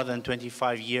of more than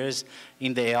 25 years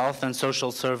in the health and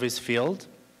social service field.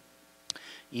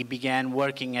 He began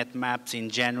working at MAPS in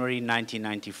January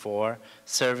 1994,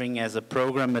 serving as a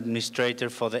program administrator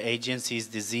for the agency's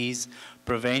disease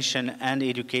prevention and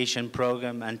education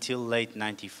program until late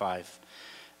 '95,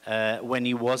 when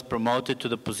he was promoted to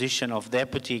the position of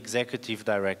deputy executive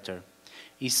director.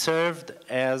 He served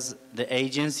as the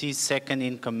agency's second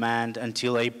in command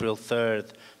until April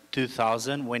 3rd,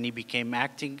 2000, when he became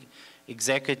acting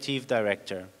executive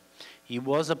director. He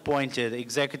was appointed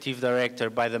executive director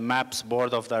by the MAPS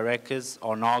Board of Directors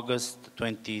on August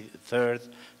 23rd,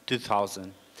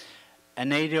 2000. A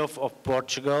native of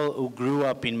Portugal who grew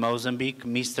up in Mozambique,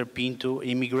 Mr. Pinto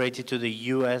immigrated to the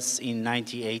US in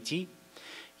 1980.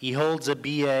 He holds a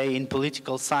BA in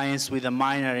political science with a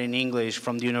minor in English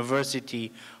from the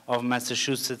University of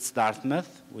Massachusetts,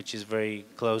 Dartmouth, which is very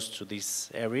close to this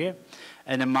area,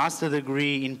 and a master's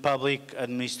degree in public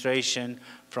administration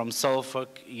from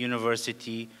Suffolk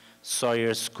University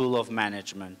Sawyer School of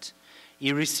Management.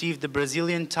 He received the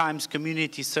Brazilian Times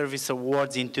Community Service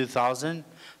Awards in 2000,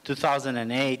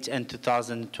 2008, and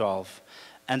 2012,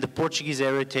 and the Portuguese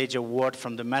Heritage Award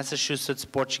from the Massachusetts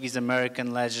Portuguese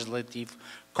American Legislative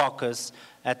Caucus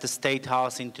at the State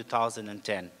House in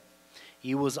 2010.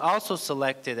 He was also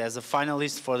selected as a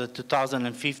finalist for the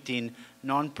 2015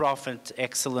 Nonprofit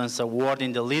Excellence Award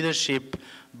in the Leadership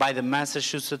by the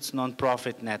Massachusetts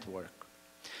Nonprofit Network.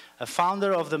 A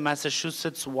founder of the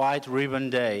Massachusetts White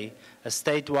Ribbon Day, a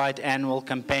statewide annual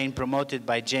campaign promoted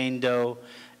by Jane Doe,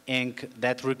 Inc.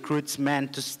 that recruits men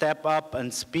to step up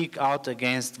and speak out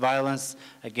against violence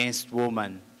against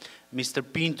women. Mr.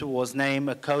 Pinto was named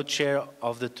a co-chair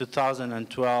of the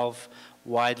 2012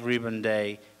 White Ribbon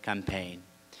Day campaign.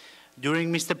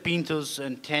 During Mr. Pinto's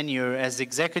tenure as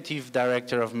executive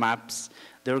director of MAPS,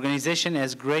 the organization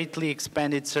has greatly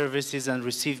expanded services and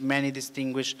received many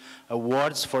distinguished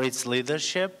awards for its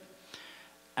leadership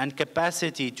and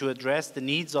capacity to address the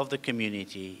needs of the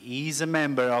community. He is a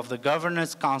member of the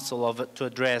Governance Council to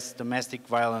address domestic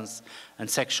violence and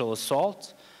sexual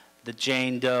assault, the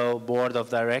Jane Doe Board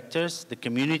of Directors, the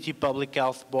Community Public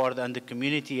Health Board, and the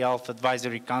Community Health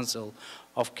Advisory Council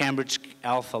of Cambridge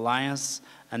Health Alliance,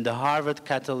 and the Harvard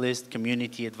Catalyst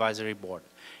Community Advisory Board.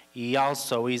 He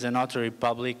also is a notary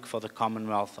public for the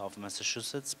Commonwealth of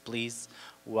Massachusetts. Please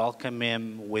welcome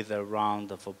him with a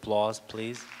round of applause,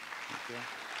 please. Thank you.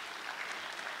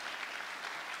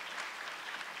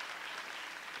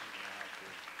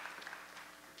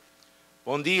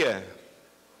 Bom dia.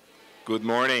 Good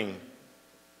morning.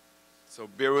 So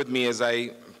bear with me as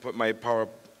I put my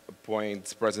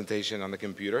PowerPoint presentation on the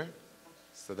computer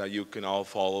so that you can all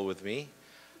follow with me.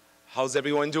 How's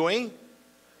everyone doing?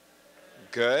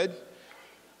 Good.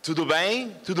 Tudo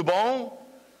bem? Tudo bom?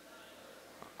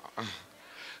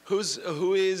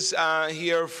 Who is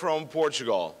here from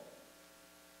Portugal?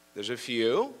 There's a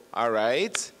few. All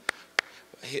right.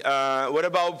 What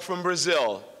about from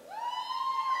Brazil?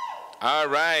 All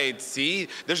right, see,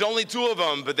 there's only two of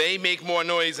them, but they make more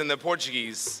noise than the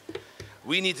Portuguese.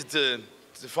 We needed to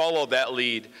follow that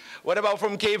lead. What about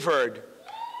from Cape Verde?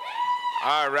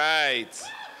 All right.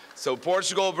 So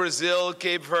Portugal, Brazil,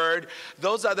 Cape Verde,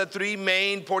 those are the three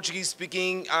main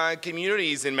Portuguese-speaking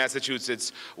communities in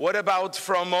Massachusetts. What about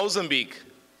from Mozambique?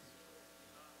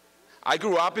 I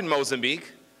grew up in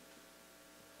Mozambique.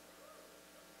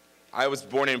 I was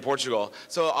born in Portugal,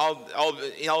 so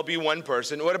I'll be one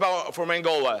person. What about from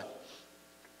Angola?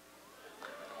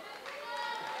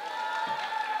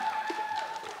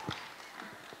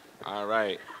 All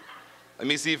right. Let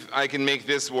me see if I can make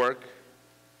this work.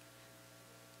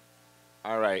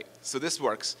 All right, so this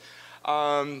works.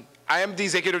 I am the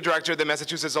executive director of the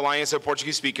Massachusetts Alliance of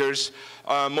Portuguese Speakers,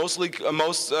 mostly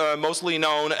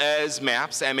known as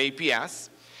MAPS, M-A-P-S.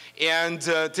 And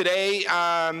today,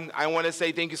 I want to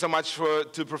say thank you so much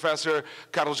to Professor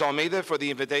Carlos Almeida for the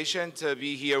invitation to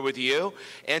be here with you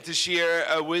and to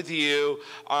share with you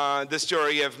the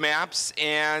story of MAPS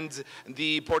and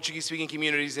the Portuguese-speaking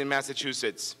communities in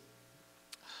Massachusetts.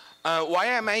 Why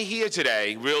am I here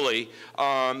today, really?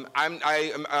 I'm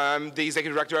the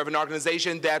executive director of an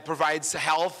organization that provides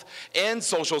health and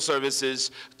social services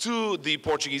to the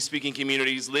Portuguese-speaking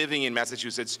communities living in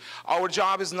Massachusetts. Our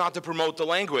job is not to promote the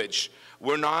language.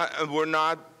 We're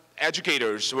not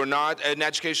educators. We're not an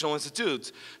educational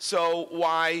institute. So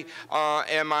why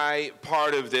am I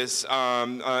part of this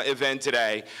event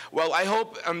today? Well, I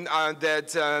hope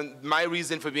that my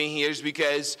reason for being here is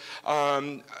because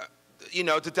you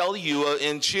know, to tell you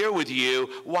and share with you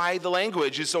why the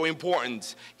language is so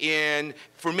important, and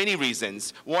for many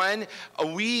reasons. One,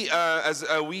 we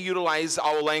utilize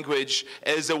our language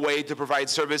as a way to provide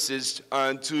services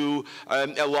to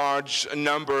a large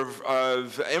number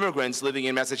of immigrants living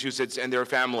in Massachusetts and their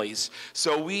families.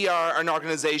 So we are an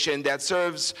organization that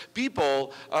serves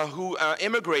people who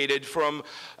immigrated from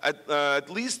at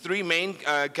least three main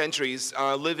countries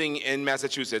living in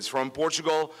Massachusetts, from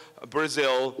Portugal,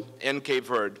 Brazil, and Cape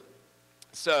Verde.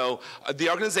 So the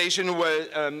organization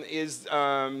is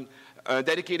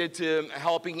dedicated to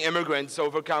helping immigrants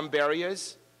overcome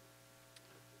barriers,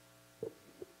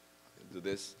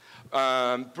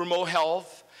 promote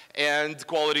health and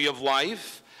quality of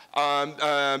life,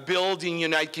 build and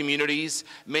unite communities,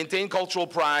 maintain cultural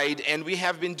pride, and we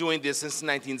have been doing this since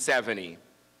 1970.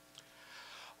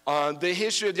 The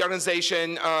history of the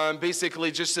organization,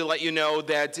 basically just to let you know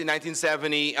that in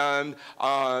 1970,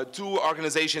 two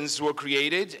organizations were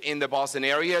created in the Boston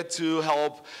area to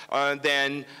help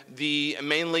then the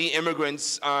mainly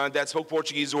immigrants that spoke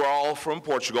Portuguese were all from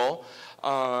Portugal.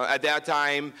 At that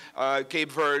time,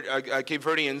 Cape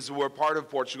Verdeans were part of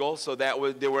Portugal, so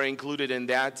they were included in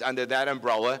that, under that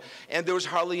umbrella. And there was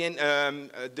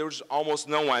there was almost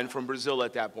no one from Brazil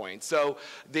at that point. So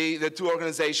the two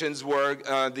organizations were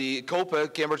the COPA,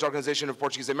 Cambridge Organization of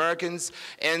Portuguese Americans,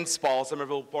 and SPAL,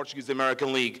 Somerville Portuguese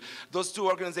American League. Those two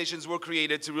organizations were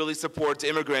created to really support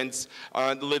immigrants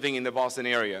living in the Boston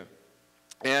area.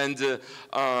 And there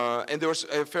was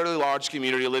a fairly large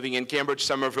community living in Cambridge,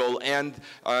 Somerville, and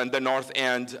the north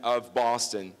end of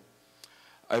Boston.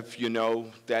 If you know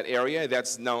that area,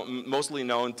 that's mostly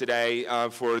known today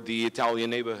for the Italian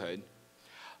neighborhood.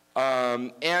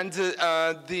 The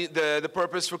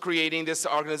purpose for creating this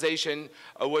organization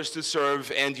was to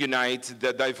serve and unite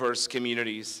the diverse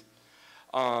communities.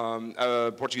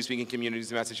 Portuguese-speaking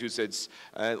communities in Massachusetts,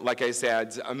 like I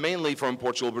said, mainly from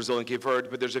Portugal, Brazil, and Cape Verde,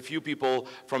 but there's a few people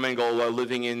from Angola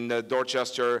living in the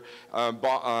Dorchester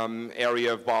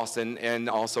area of Boston and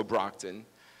also Brockton.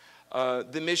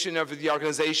 The mission of the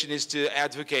organization is to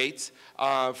advocate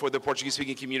for the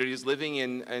Portuguese-speaking communities living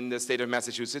in the state of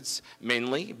Massachusetts,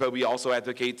 mainly, but we also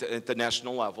advocate at the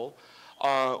national level.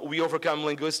 We overcome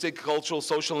linguistic, cultural,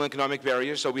 social, and economic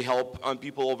barriers, so we help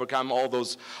people overcome all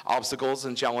those obstacles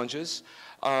and challenges.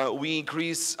 We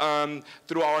increase,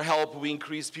 through our help, we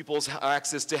increase people's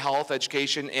access to health,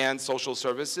 education, and social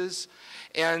services.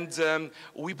 And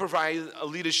we provide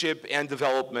leadership and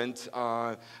development,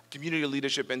 community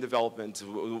leadership and development.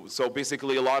 So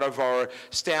basically a lot of our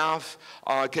staff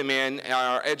come in,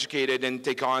 are educated, and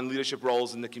take on leadership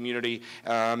roles in the community,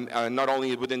 not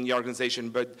only within the organization,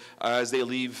 but as they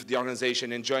leave the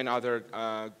organization and join other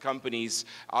companies,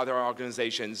 other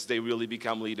organizations, they really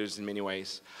become leaders in many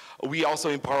ways. We also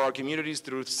empower our communities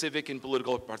through civic and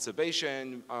political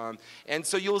participation. And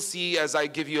so you'll see, as I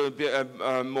give you a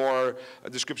bit more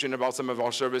description about some of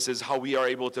our services, how we are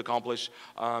able to accomplish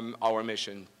our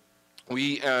mission.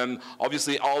 We,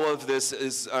 obviously, all of this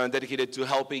is dedicated to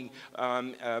helping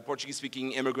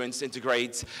Portuguese-speaking immigrants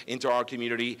integrate into our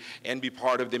community and be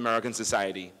part of the American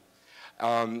society.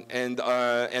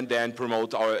 And then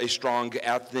promote a strong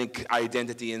ethnic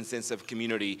identity and sense of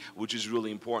community, which is really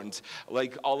important.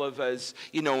 Like all of us,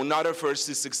 you know, in order for us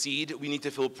to succeed, we need to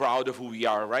feel proud of who we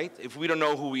are, right? If we don't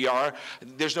know who we are,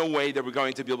 there's no way that we're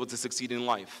going to be able to succeed in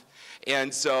life.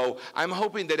 And so I'm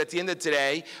hoping that at the end of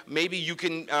today, maybe you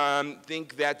can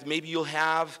think that maybe you'll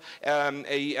have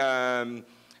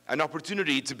an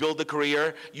opportunity to build a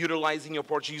career utilizing your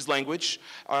Portuguese language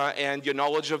and your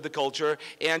knowledge of the culture,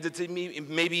 and to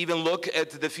maybe even look at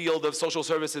the field of social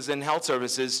services and health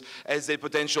services as a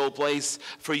potential place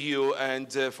for you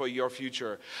and for your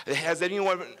future. Has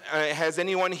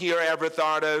anyone here ever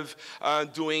thought of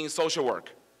doing social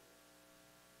work?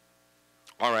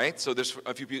 All right, so there's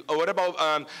a few people. Oh, what about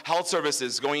health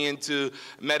services, going into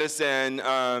medicine,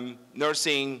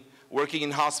 nursing, working in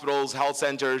hospitals, health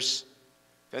centers?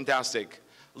 Fantastic.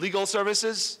 Legal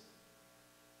services?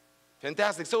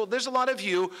 Fantastic. So there's a lot of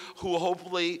you who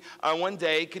hopefully one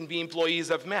day can be employees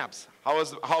of MAPS.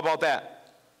 How about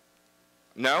that?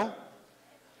 No?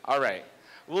 All right.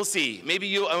 We'll see.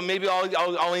 Maybe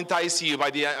I'll entice you by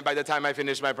the time I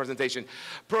finish my presentation.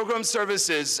 Program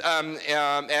services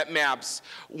at MAPS.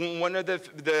 One of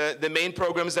the main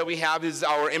programs that we have is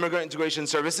our immigrant integration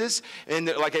services, and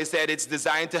like I said, it's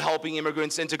designed to helping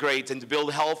immigrants integrate and to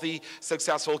build healthy,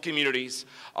 successful communities.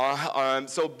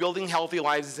 So building healthy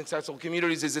lives and successful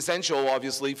communities is essential,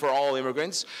 obviously, for all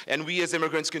immigrants, and we as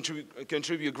immigrants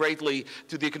contribute greatly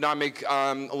to the economic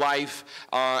life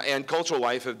and cultural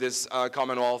life of this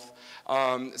Commonwealth.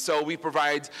 So we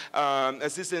provide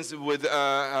assistance with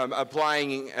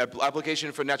application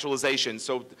for naturalization,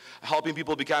 so helping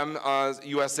people become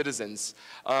U.S. citizens.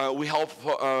 We help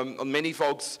many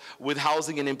folks with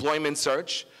housing and employment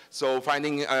search, so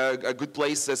finding a good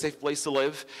place, a safe place to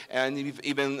live, and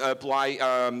even apply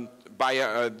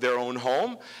buy their own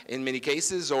home in many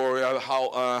cases, or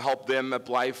help them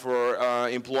apply for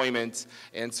employment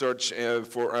and search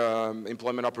for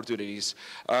employment opportunities.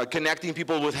 Connecting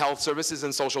people with health services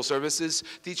and social services,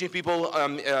 teaching people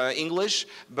English,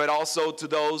 but also to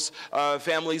those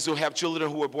families who have children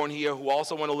who were born here who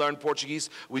also want to learn Portuguese,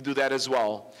 we do that as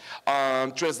well.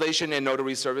 Translation and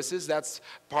notary services, those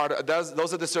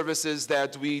are the services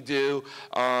that we do,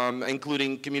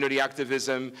 including community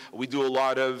activism. We do a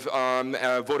lot of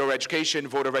voter education,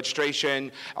 voter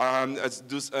registration, engage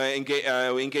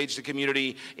the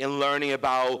community in learning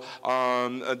about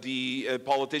the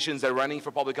politicians that are running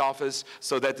for public office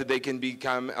so that they can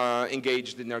become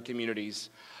engaged in their communities.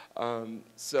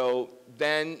 So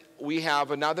then we have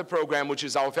another program, which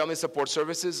is our family support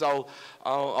services.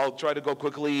 I'll try to go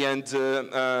quickly, and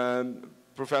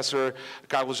Professor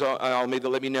Carlos Almeida,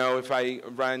 let me know if I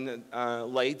run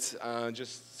late.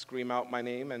 Just scream out my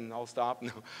name and I'll stop.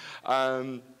 No.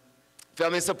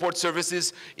 Family Support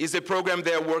Services is a program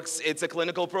that works, it's a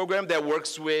clinical program that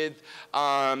works with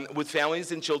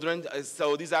families and children.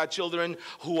 So these are children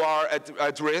who are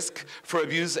at risk for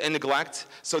abuse and neglect.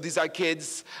 So these are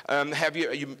kids,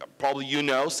 probably you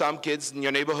know some kids in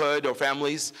your neighborhood or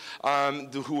families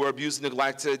who are abused and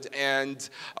neglected and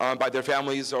by their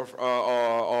families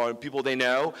or people they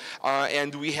know.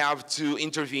 And we have to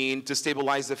intervene to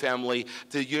stabilize the family,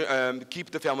 to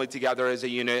keep the family together as a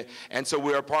unit. And so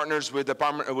we are partners with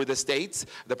the states,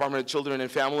 Department of Children and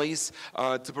Families,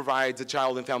 to provide the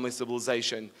child and family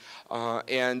stabilization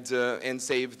and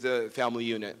save the family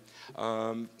unit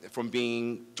from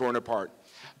being torn apart.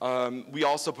 We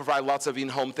also provide lots of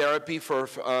in-home therapy for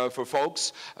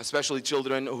folks, especially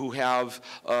children who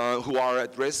are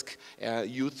at risk,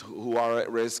 youth who are at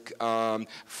risk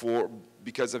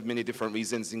because of many different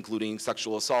reasons, including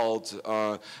sexual assault,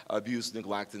 abuse,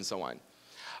 neglect, and so on.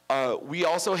 We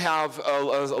also have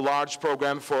a large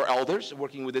program for elders,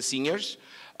 working with the seniors.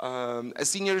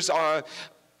 Seniors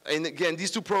And again,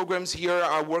 these two programs here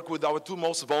work with our two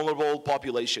most vulnerable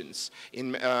populations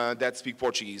that speak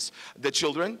Portuguese. The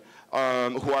children,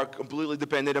 who are completely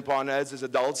dependent upon us as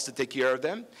adults to take care of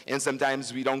them, and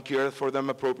sometimes we don't care for them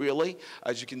appropriately,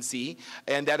 as you can see,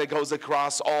 and that it goes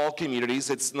across all communities.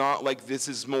 It's not like this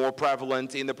is more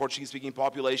prevalent in the Portuguese-speaking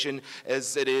population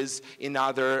as it is in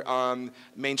other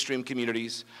mainstream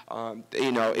communities.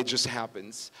 You know, it just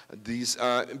happens.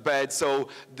 But so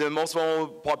the most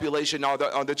vulnerable population are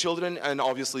the children and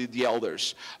obviously the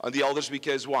elders. The elders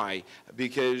because why?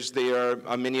 Because they are,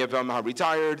 many of them are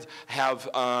retired, have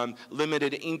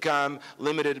limited income,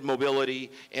 limited mobility,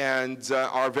 and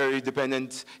are very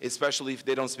dependent, especially if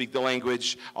they don't speak the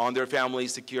language, on their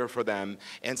families to care for them.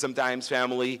 And sometimes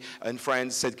family and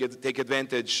friends take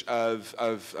advantage of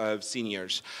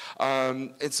seniors.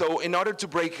 And so in order to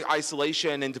break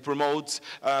isolation and to promote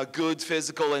good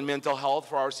physical and mental health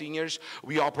for our seniors,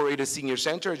 we operate a senior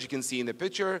center, as you can see in the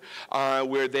picture,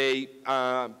 where they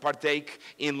partake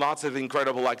in lots of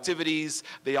incredible activities.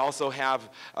 They also have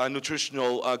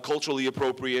nutritional, culturally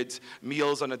appropriate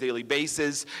meals on a daily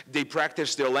basis. They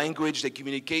practice their language. They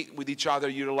communicate with each other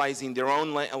utilizing their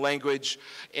own language,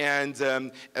 and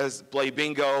play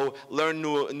bingo, learn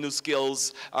new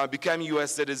skills, become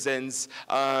U.S. citizens,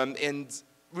 and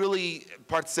really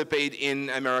participate in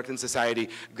American society.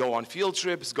 Go on field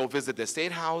trips, go visit the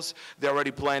State House. They're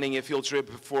already planning a field trip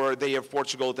for Day of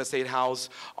Portugal at the State House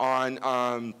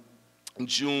on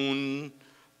June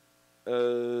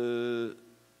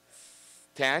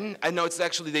 10. I know it's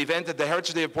actually the event at the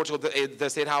Heritage Day of Portugal, the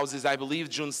State House is, I believe,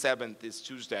 June 7th. It's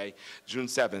Tuesday, June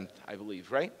 7th, I believe,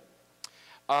 right?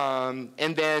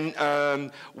 And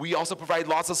then we also provide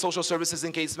lots of social services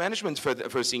and case management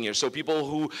for seniors. So people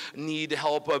who need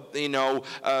help,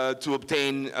 to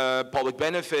obtain public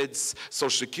benefits,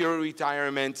 Social Security,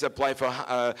 retirement, apply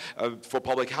for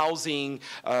public housing,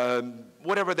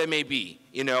 whatever they may be.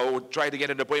 Try to get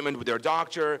an appointment with their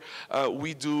doctor.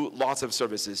 We do lots of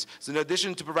services. So in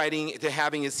addition to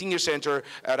having a senior center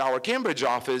at our Cambridge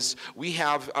office, we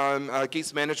have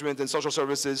case management and social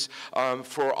services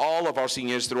for all of our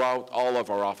seniors throughout all of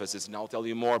our offices. And I'll tell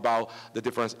you more about the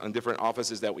different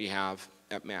offices that we have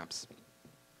at MAPS.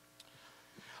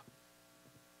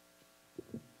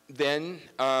 Then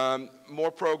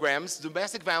more programs,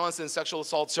 domestic violence and sexual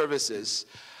assault services.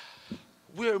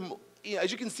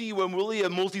 As you can see, we're really a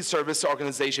multi-service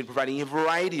organization providing a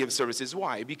variety of services.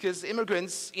 Why? Because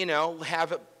immigrants,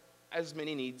 have as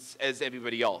many needs as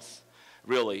everybody else,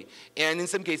 really. And in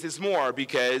some cases more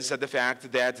because of the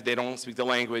fact that they don't speak the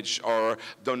language or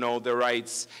don't know their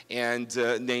rights, and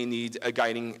they need a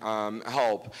guiding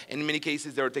help. In many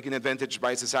cases, they're taken advantage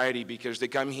by society because they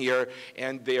come here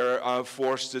and they're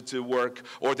forced to work,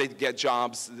 or they get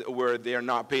jobs where they're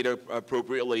not paid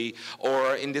appropriately,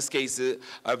 or in this case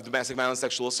of domestic violence,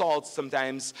 sexual assault,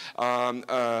 sometimes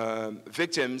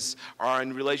victims are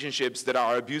in relationships that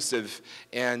are abusive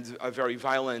and very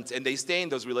violent, and they stay in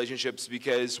those relationships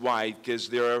because why? Because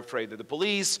they're afraid of the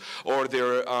police, or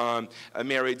they're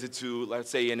married to, let's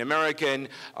say, an American,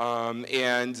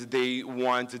 and they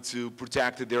want to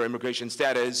protect their immigration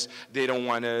status. They don't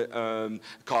want to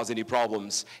cause any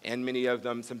problems. And many of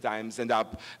them sometimes end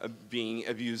up being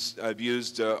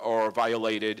abused or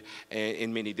violated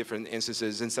in many different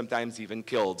instances, and sometimes even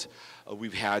killed.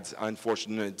 We've had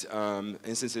unfortunate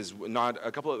instances.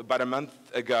 About a month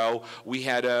ago, we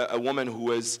had a woman who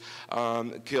was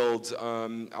killed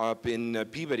up in the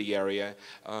Peabody area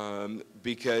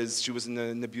because she was in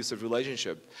an abusive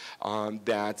relationship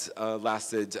that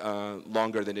lasted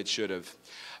longer than it should have.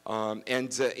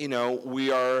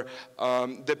 We are,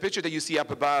 the picture that you see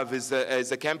up above is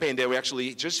a campaign that we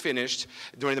actually just finished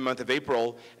during the month of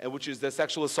April, which is the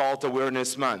Sexual Assault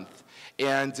Awareness Month.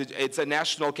 And it's a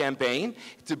national campaign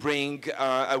to bring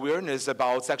awareness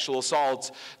about sexual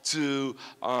assault to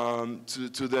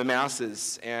the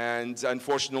masses. And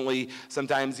unfortunately,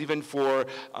 sometimes even for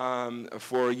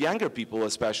younger people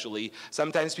especially,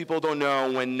 sometimes people don't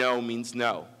know when no means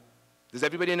no. Does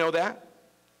everybody know that?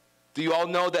 Do you all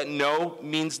know that no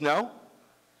means no?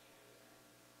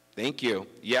 Thank you.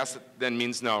 Yes then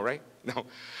means no, right? No.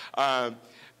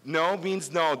 No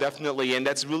means no, definitely, and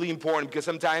that's really important because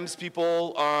sometimes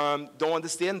people don't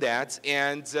understand that,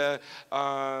 and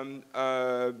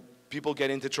people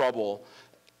get into trouble.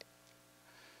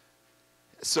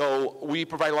 So we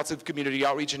provide lots of community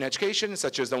outreach and education,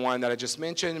 such as the one that I just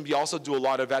mentioned. We also do a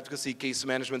lot of advocacy case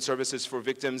management services for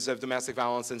victims of domestic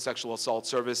violence and sexual assault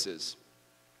services.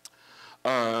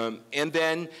 And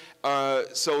then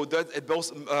that's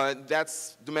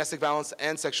domestic violence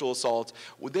and sexual assault.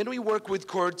 Then we work with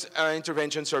court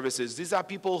intervention services. These are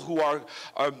people who are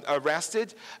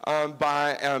arrested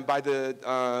by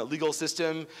the legal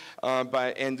system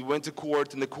and went to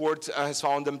court, and the court has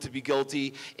found them to be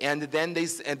guilty, and then they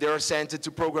are sent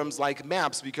to programs like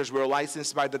MAPS, because we're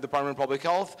licensed by the Department of Public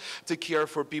Health to care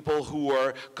for people who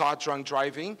are caught drunk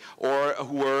driving or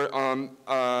who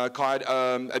are caught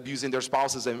abusing their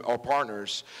spouses or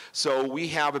partners. So we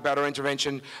have a better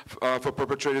intervention for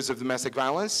perpetrators of domestic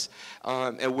violence,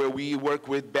 and where we work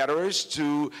with betterers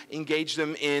to engage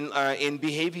them in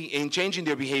changing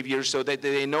their behavior so that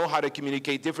they know how to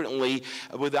communicate differently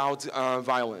without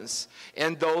violence.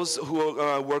 And those who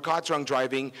were caught drunk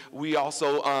driving, we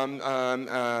also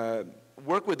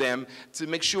work with them to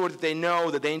make sure that they know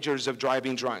the dangers of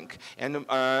driving drunk. And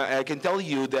I can tell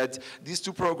you that these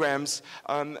two programs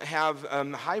have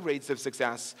high rates of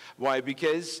success. Why?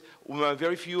 Because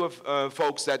very few of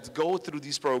folks that go through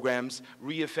these programs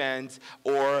reoffend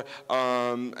or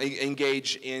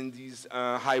engage in these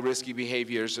high risky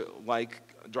behaviors like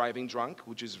driving drunk,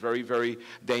 which is very, very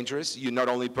dangerous. You're not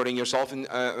only putting yourself in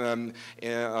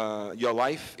your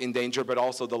life in danger, but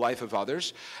also the life of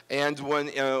others. And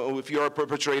if you're a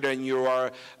perpetrator and you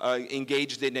are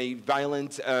engaged in a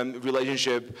violent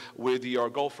relationship with your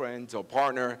girlfriend or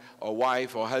partner or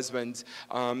wife or husband,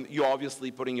 you're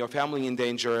obviously putting your family in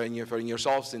danger, and you're putting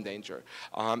yourselves in danger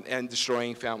and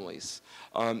destroying families.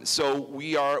 So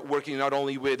we are working not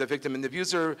only with the victim and the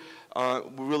abuser,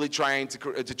 we're really trying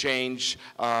to change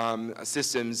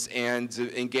systems and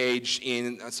to engage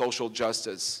in social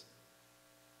justice.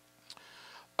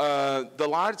 The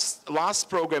last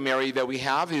program area that we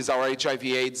have is our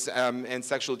HIV/AIDS and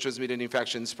sexually transmitted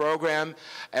infections program,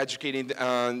 educating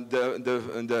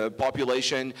the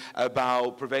population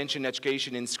about prevention,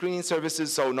 education, and screening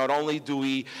services. So not only do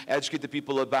we educate the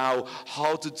people about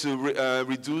how to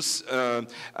reduce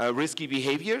risky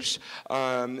behaviors,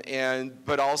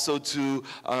 but also to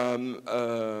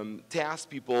test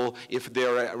people if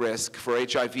they're at risk for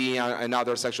HIV and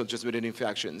other sexually transmitted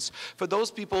infections. For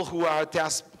those people who are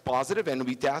test positive, and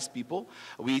we test people,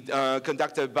 we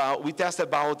test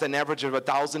about an average of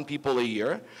 1,000 people a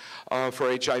year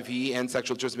for HIV and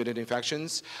sexually transmitted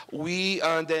infections. We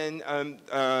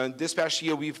this past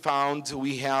year we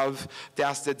have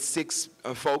tested 6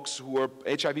 folks who were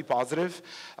HIV positive,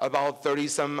 about 30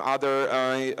 some other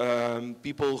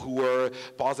people who were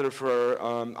positive for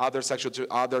other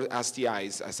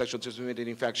STIs, sexually transmitted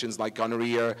infections like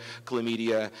gonorrhea,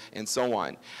 chlamydia, and so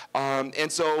on.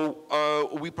 And so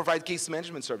we provide case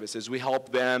management services. We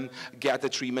help them get the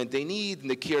treatment they need and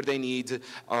the care they need,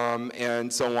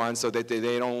 and so on, so that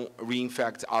they don't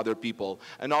reinfect other people.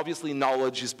 And obviously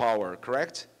knowledge is power,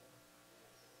 correct?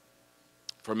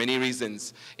 For many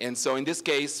reasons. And so in this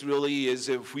case, really is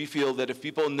if we feel that if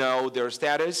people know their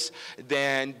status,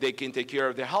 then they can take care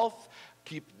of their health,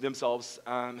 keep themselves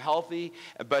healthy,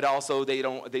 but also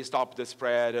they stop the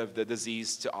spread of the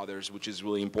disease to others, which is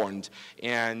really important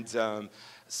and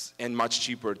much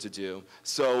cheaper to do.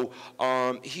 So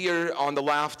here on the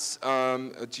left,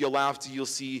 to your left, you'll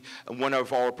see one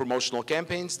of our promotional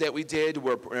campaigns that we did,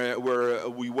 where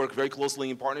we work very closely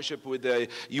in partnership with the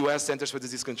U.S. Centers for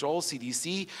Disease Control,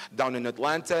 CDC, down in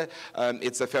Atlanta.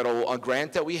 It's a federal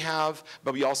grant that we have,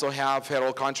 but we also have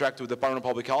federal contract with the Department of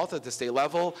Public Health at the state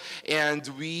level, and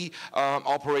we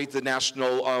operate the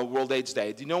National World AIDS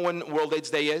Day. Do you know when World AIDS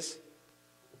Day is?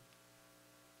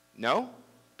 No?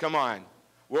 Come on.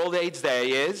 World AIDS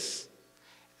Day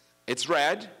it's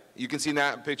red. You can see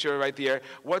that picture right there.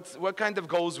 What kind of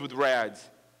goes with red?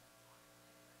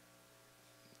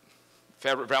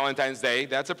 Valentine's Day,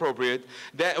 that's appropriate.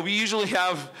 We usually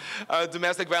have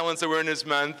Domestic Violence Awareness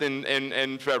Month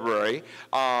in February,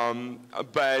 and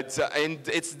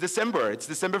it's December. It's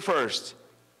December 1st.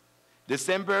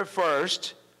 December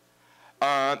 1st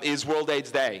is World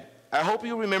AIDS Day. I hope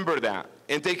you remember that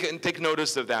and take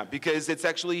notice of that, because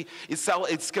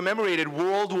it's commemorated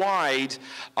worldwide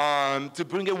to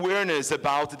bring awareness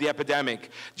about the epidemic.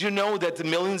 Do you know that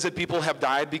millions of people have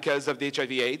died because of the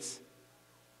HIV/AIDS?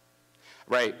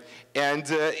 Right, and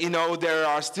there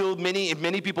are still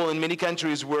many people in many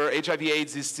countries where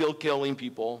HIV/AIDS is still killing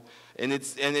people, and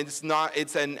it's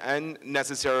an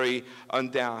unnecessary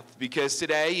death, because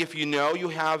today, if you know you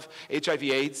have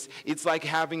HIV/AIDS, it's like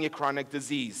having a chronic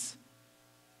disease.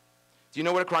 Do you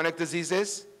know what a chronic disease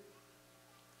is?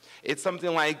 It's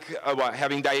something like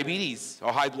having diabetes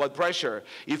or high blood pressure.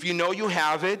 If you know you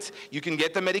have it, you can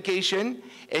get the medication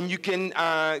and you can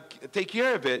take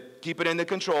care of it, keep it under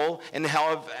control, and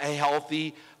have a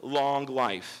healthy, long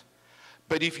life.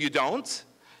 But if you don't,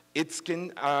 it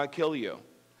can kill you.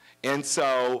 And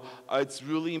so it's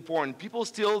really important. People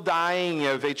still dying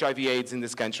of HIV/AIDS in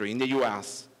this country, in the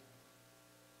US.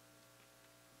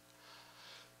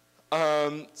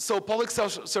 So public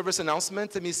service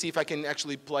announcement, let me see if I can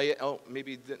actually play it. Oh,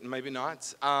 maybe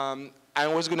not. I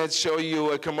was going to show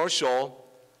you a commercial,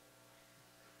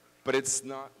 but it's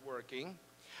not working.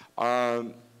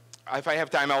 If I have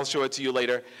time, I'll show it to you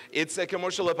later. It's a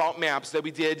commercial about maps that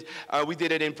we did. We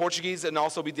did it in Portuguese, and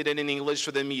also we did it in English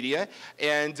for the media.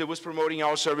 And it was promoting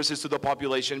our services to the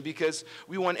population because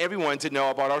we want everyone to know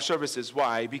about our services.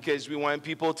 Why? Because we want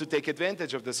people to take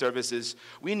advantage of the services.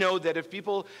 We know that if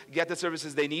people get the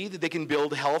services they need, they can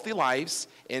build healthy lives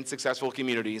and successful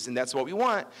communities. And that's what we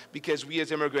want, because we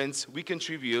as immigrants, we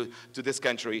contribute to this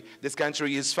country. This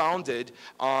country is founded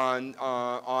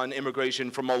on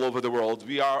immigration from all over the world.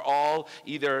 We are all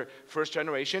either first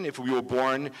generation, if we were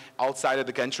born outside of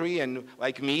the country, and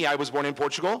like me, I was born in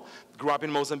Portugal, grew up in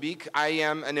Mozambique. I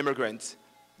am an immigrant.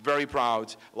 Very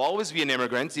proud. I'll always be an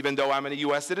immigrant, even though I'm a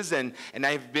US citizen, and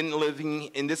I've been living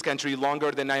in this country longer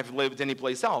than I've lived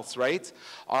anyplace else, right?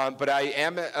 But I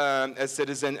am a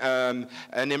citizen,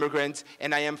 an immigrant,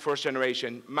 and I am first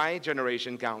generation. My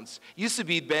generation counts. Used to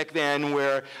be back then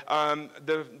where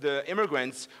the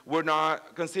immigrants were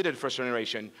not considered first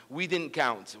generation. We didn't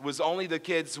count. It was only the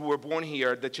kids who were born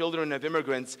here, the children of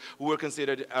immigrants, who were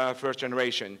considered first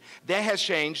generation. That has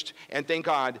changed, and thank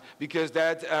God, because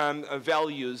that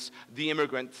values the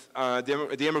immigrants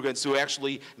who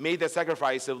actually made the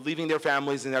sacrifice of leaving their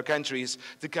families and their countries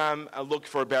to come look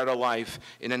for a better life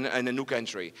in a new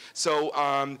country. So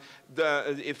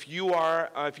if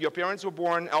your parents were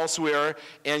born elsewhere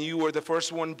and you were the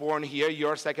first one born here,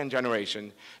 you're second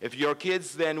generation. If your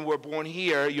kids then were born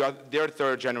here, they're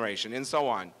third generation, and so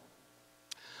on.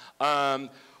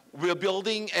 We're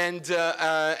building and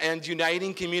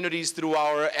uniting communities through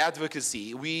our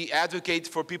advocacy. We advocate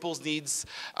for people's needs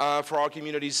for our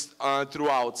communities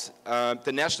throughout.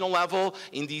 The national level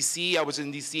in DC, I was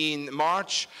in DC in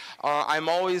March. I'm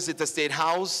always at the State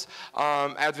House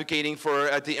advocating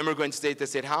at the Immigrant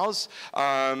State House.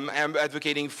 I'm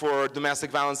advocating for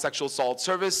domestic violence, sexual assault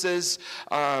services,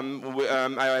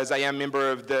 as I am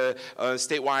member of the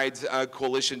statewide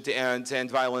coalition to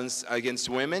end violence against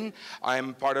women.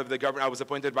 I'm part of the governor. I was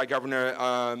appointed by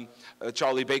Governor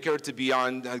Charlie Baker to be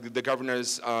on the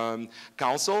governor's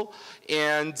council,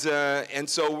 and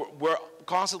so we're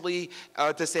constantly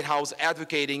at the State House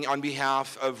advocating on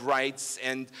behalf of rights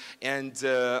and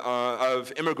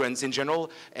of immigrants in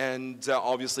general, and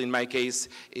obviously in my case,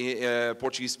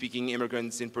 Portuguese-speaking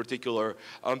immigrants in particular,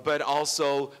 but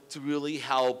also to really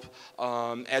help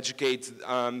educate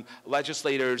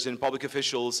legislators and public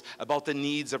officials about the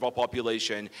needs of our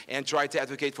population and try to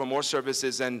advocate for more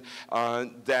services and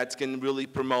that can really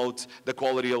promote the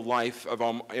quality of life of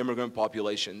our immigrant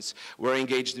populations. We're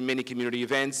engaged in many community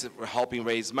events. We're helping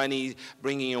raise money,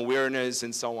 bringing awareness,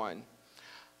 and so on.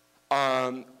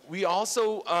 We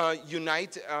also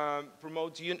unite,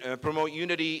 promote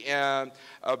unity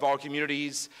of our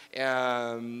communities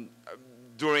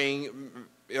during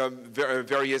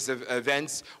various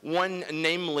events. One,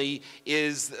 namely,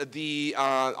 is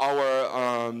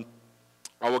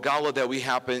our gala that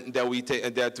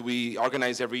we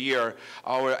organize every year.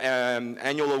 Our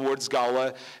annual awards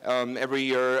gala every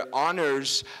year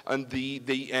honors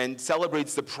and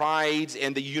celebrates the pride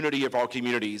and the unity of our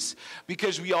communities,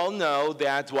 because we all know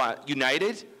that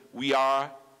united we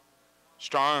are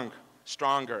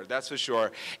stronger, that's for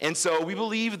sure. And so we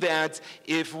believe that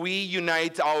if we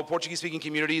unite our Portuguese-speaking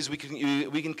communities, we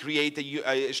can create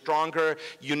a stronger,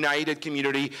 united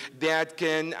community that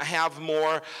can have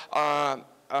more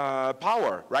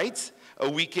power, right?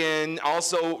 We can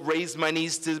also raise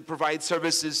monies to provide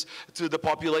services to the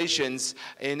populations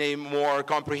in a more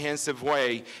comprehensive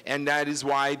way. And that is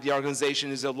why the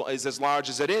organization is as large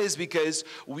as it is, because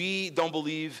we don't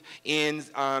believe in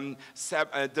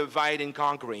divide and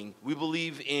conquering. We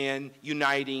believe in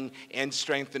uniting and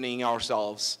strengthening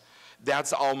ourselves.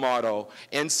 That's our motto.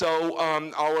 And so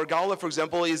our gala, for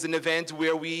example, is an event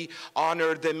where we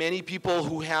honor the many people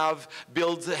who have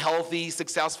built healthy,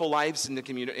 successful lives in the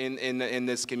community. In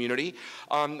this community,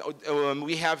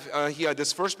 we have here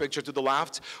this first picture to the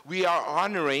left. We are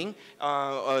honoring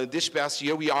this past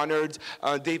year. We honored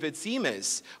David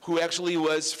Seamus, who actually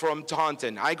was from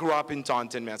Taunton. I grew up in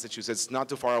Taunton, Massachusetts, not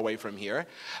too far away from here,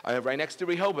 right next to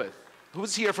Rehoboth.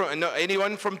 Who's here from? No,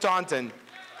 anyone from Taunton?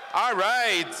 All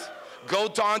right. Go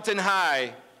Taunton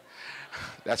High.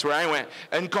 That's where I went.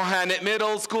 And Kohanet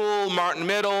Middle School, Martin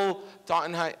Middle,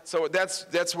 Taunton High. So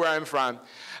that's where I'm from.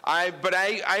 But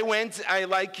I went,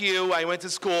 like you, I went to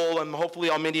school, and hopefully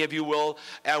many of you will.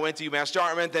 I went to UMass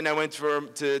Dartmouth, then I went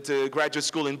to graduate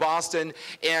school in Boston,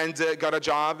 and got a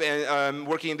job and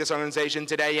working in this organization.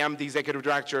 Today I'm the executive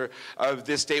director of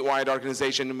this statewide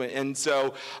organization, and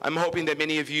so I'm hoping that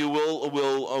many of you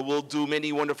will do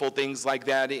many wonderful things like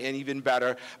that and even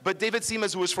better. But David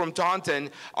Simas, who was from Taunton,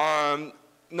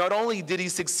 not only did he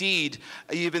succeed,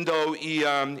 even though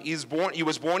he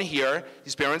was born here,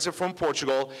 his parents are from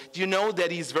Portugal. Do you know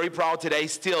that he's very proud today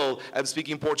still of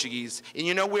speaking Portuguese? And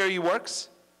you know where he works?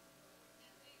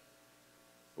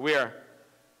 Where?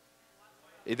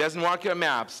 He doesn't work at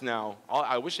Maps now.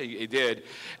 I wish he did.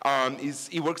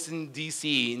 He works in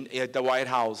D.C. at the White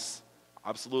House.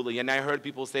 Absolutely, and I heard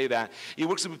people say that. He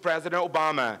works with President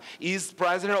Obama. He's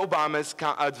President Obama's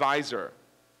advisor.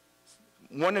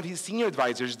 One of his senior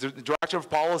advisors, the director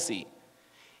of policy.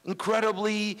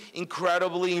 Incredibly,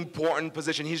 incredibly important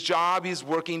position. His job is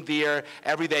working there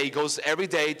every day. He goes every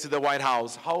day to the White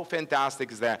House. How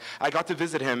fantastic is that? I got to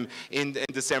visit him in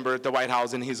December at the White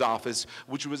House in his office,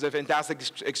 which was a fantastic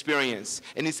experience.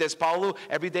 And he says, Paulo,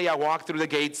 every day I walk through the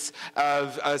gates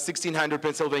of 1600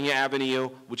 Pennsylvania Avenue,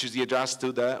 which is the address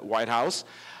to the White House.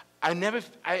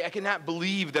 I cannot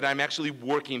believe that I'm actually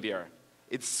working there.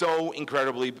 It's so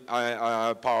incredibly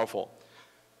powerful.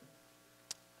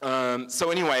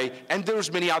 So anyway, and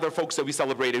there's many other folks that we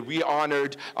celebrated. We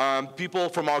honored people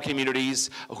from our communities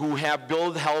who have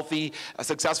built healthy,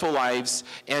 successful lives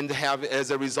and have,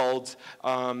 as a result,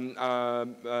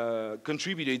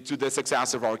 contributed to the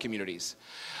success of our communities.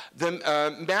 The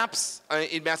MAPS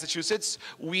in Massachusetts,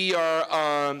 we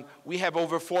have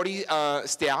over 40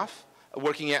 staff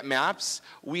working at MAPS.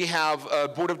 We have a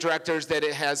board of directors that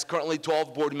it has currently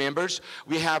 12 board members.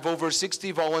 We have over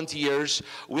 60 volunteers.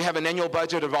 We have an annual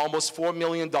budget of almost $4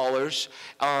 million.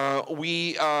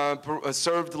 We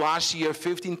served last year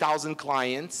 15,000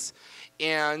 clients,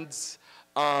 and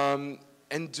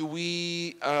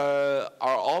we are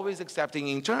always accepting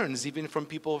interns, even from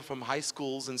people from high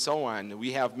schools and so on.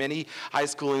 We have many high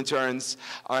school interns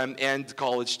and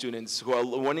college students who are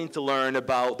wanting to learn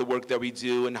about the work that we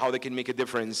do and how they can make a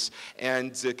difference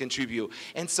and contribute.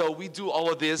 And so we do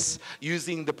all of this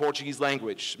using the Portuguese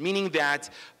language, meaning that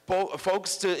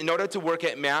folks, in order to work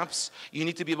at MAPS, you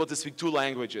need to be able to speak 2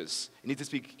 languages. You need to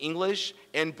speak English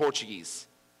and Portuguese.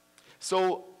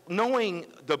 So knowing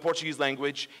the Portuguese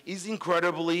language is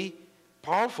incredibly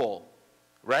powerful,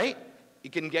 right?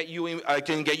 It can get you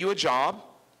a job.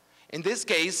 In this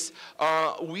case,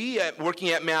 we working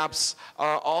at MAPS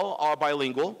all are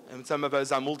bilingual, and some of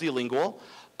us are multilingual.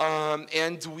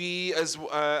 And we, as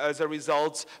a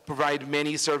result, provide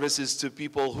many services to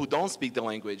people who don't speak the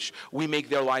language. We make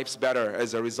their lives better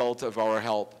as a result of our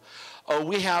help.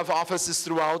 We have offices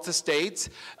throughout the state,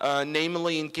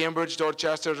 namely in Cambridge,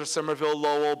 Dorchester, Somerville,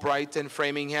 Lowell, Brighton,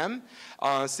 Framingham.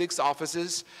 6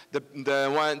 offices.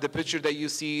 The picture that you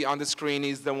see on the screen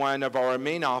is the one of our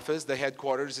main office. The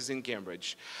headquarters is in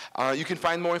Cambridge. You can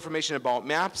find more information about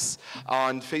MAPS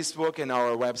on Facebook and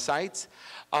our website.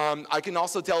 I can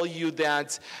also tell you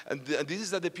that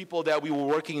these are the people that we were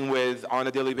working with on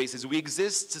a daily basis. We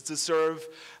exist to serve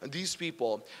these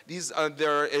people.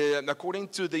 According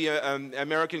to the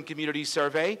American Community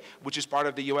Survey, which is part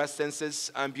of the U.S. Census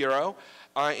Bureau,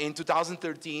 in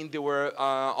 2013, there were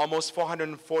almost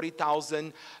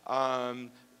 440,000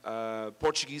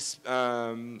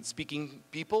 Portuguese-speaking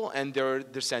people and their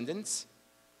descendants.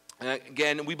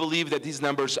 Again, we believe that these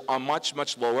numbers are much,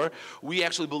 much lower. We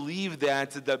actually believe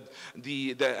that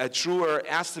a truer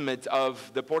estimate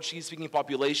of the Portuguese-speaking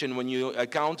population, when you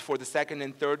account for the 2nd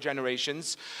and 3rd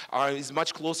generations, is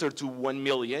much closer to 1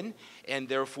 million, and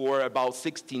therefore about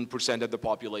 16% of the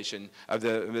population of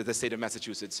the state of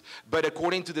Massachusetts. But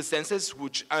according to the census,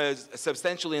 which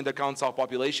substantially undercounts our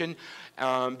population,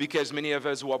 because many of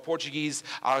us who are Portuguese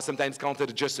are sometimes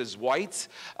counted just as white,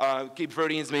 Cape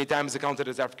Verdeans many times are counted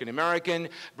as African American,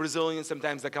 Brazilians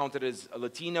sometimes are counted as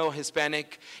Latino,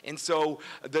 Hispanic, and so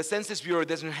the Census Bureau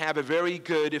doesn't have a very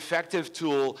good, effective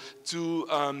tool to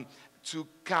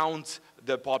count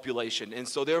the population, and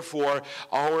so therefore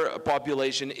our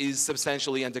population is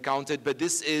substantially undercounted, but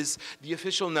this is the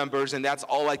official numbers, and that's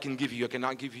all I can give you. I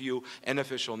cannot give you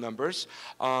unofficial numbers.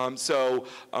 According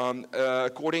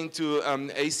to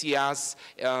ACS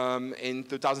in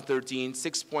 2013,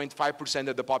 6.5%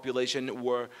 of the population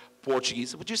were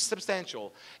Portuguese, which is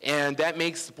substantial, and that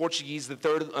makes Portuguese the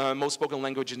 3rd most spoken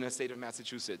language in the state of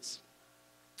Massachusetts.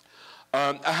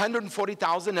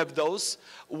 140,000 of those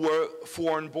were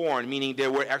foreign-born, meaning they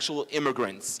were actual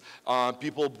immigrants,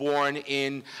 people born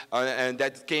in, and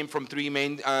that came from three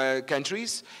main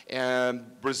countries,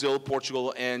 Brazil,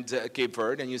 Portugal, and Cape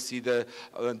Verde. And you see the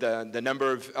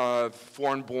number of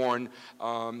foreign-born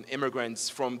immigrants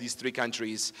from these three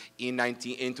countries in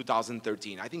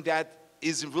 2013. I think that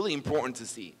is really important to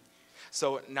see.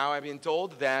 So now I've been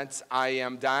told that I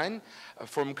am done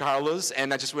from Carlos,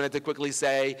 and I just wanted to quickly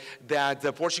say that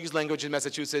the Portuguese language in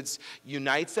Massachusetts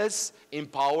unites us,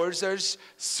 empowers us,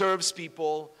 serves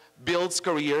people, builds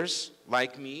careers,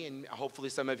 like me and hopefully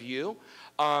some of you,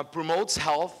 promotes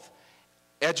health,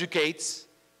 educates,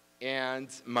 and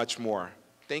much more.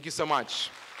 Thank you so much.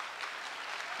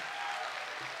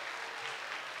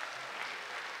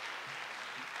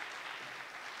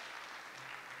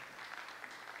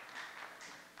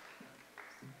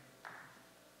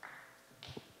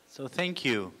 So thank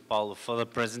you, Paulo, for the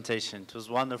presentation. It was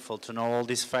wonderful to know all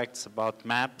these facts about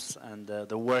maps and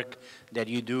the work that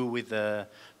you do with the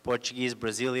Portuguese,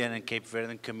 Brazilian, and Cape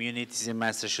Verdean communities in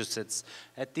Massachusetts.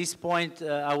 At this point,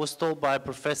 I was told by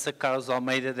Professor Carlos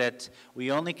Almeida that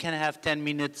we only can have 10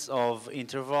 minutes of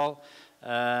interval,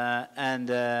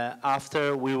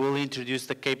 after we will introduce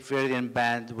the Cape Verdean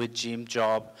band with Jim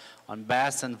Job on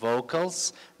bass and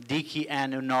vocals, Dicky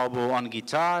Anunobu on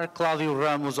guitar, Claudio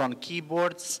Ramos on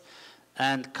keyboards,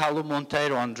 and Carlo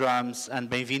Monteiro on drums, and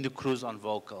Bem-vindo Cruz on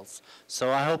vocals.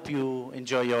 So I hope you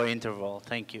enjoy your interval.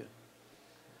 Thank you.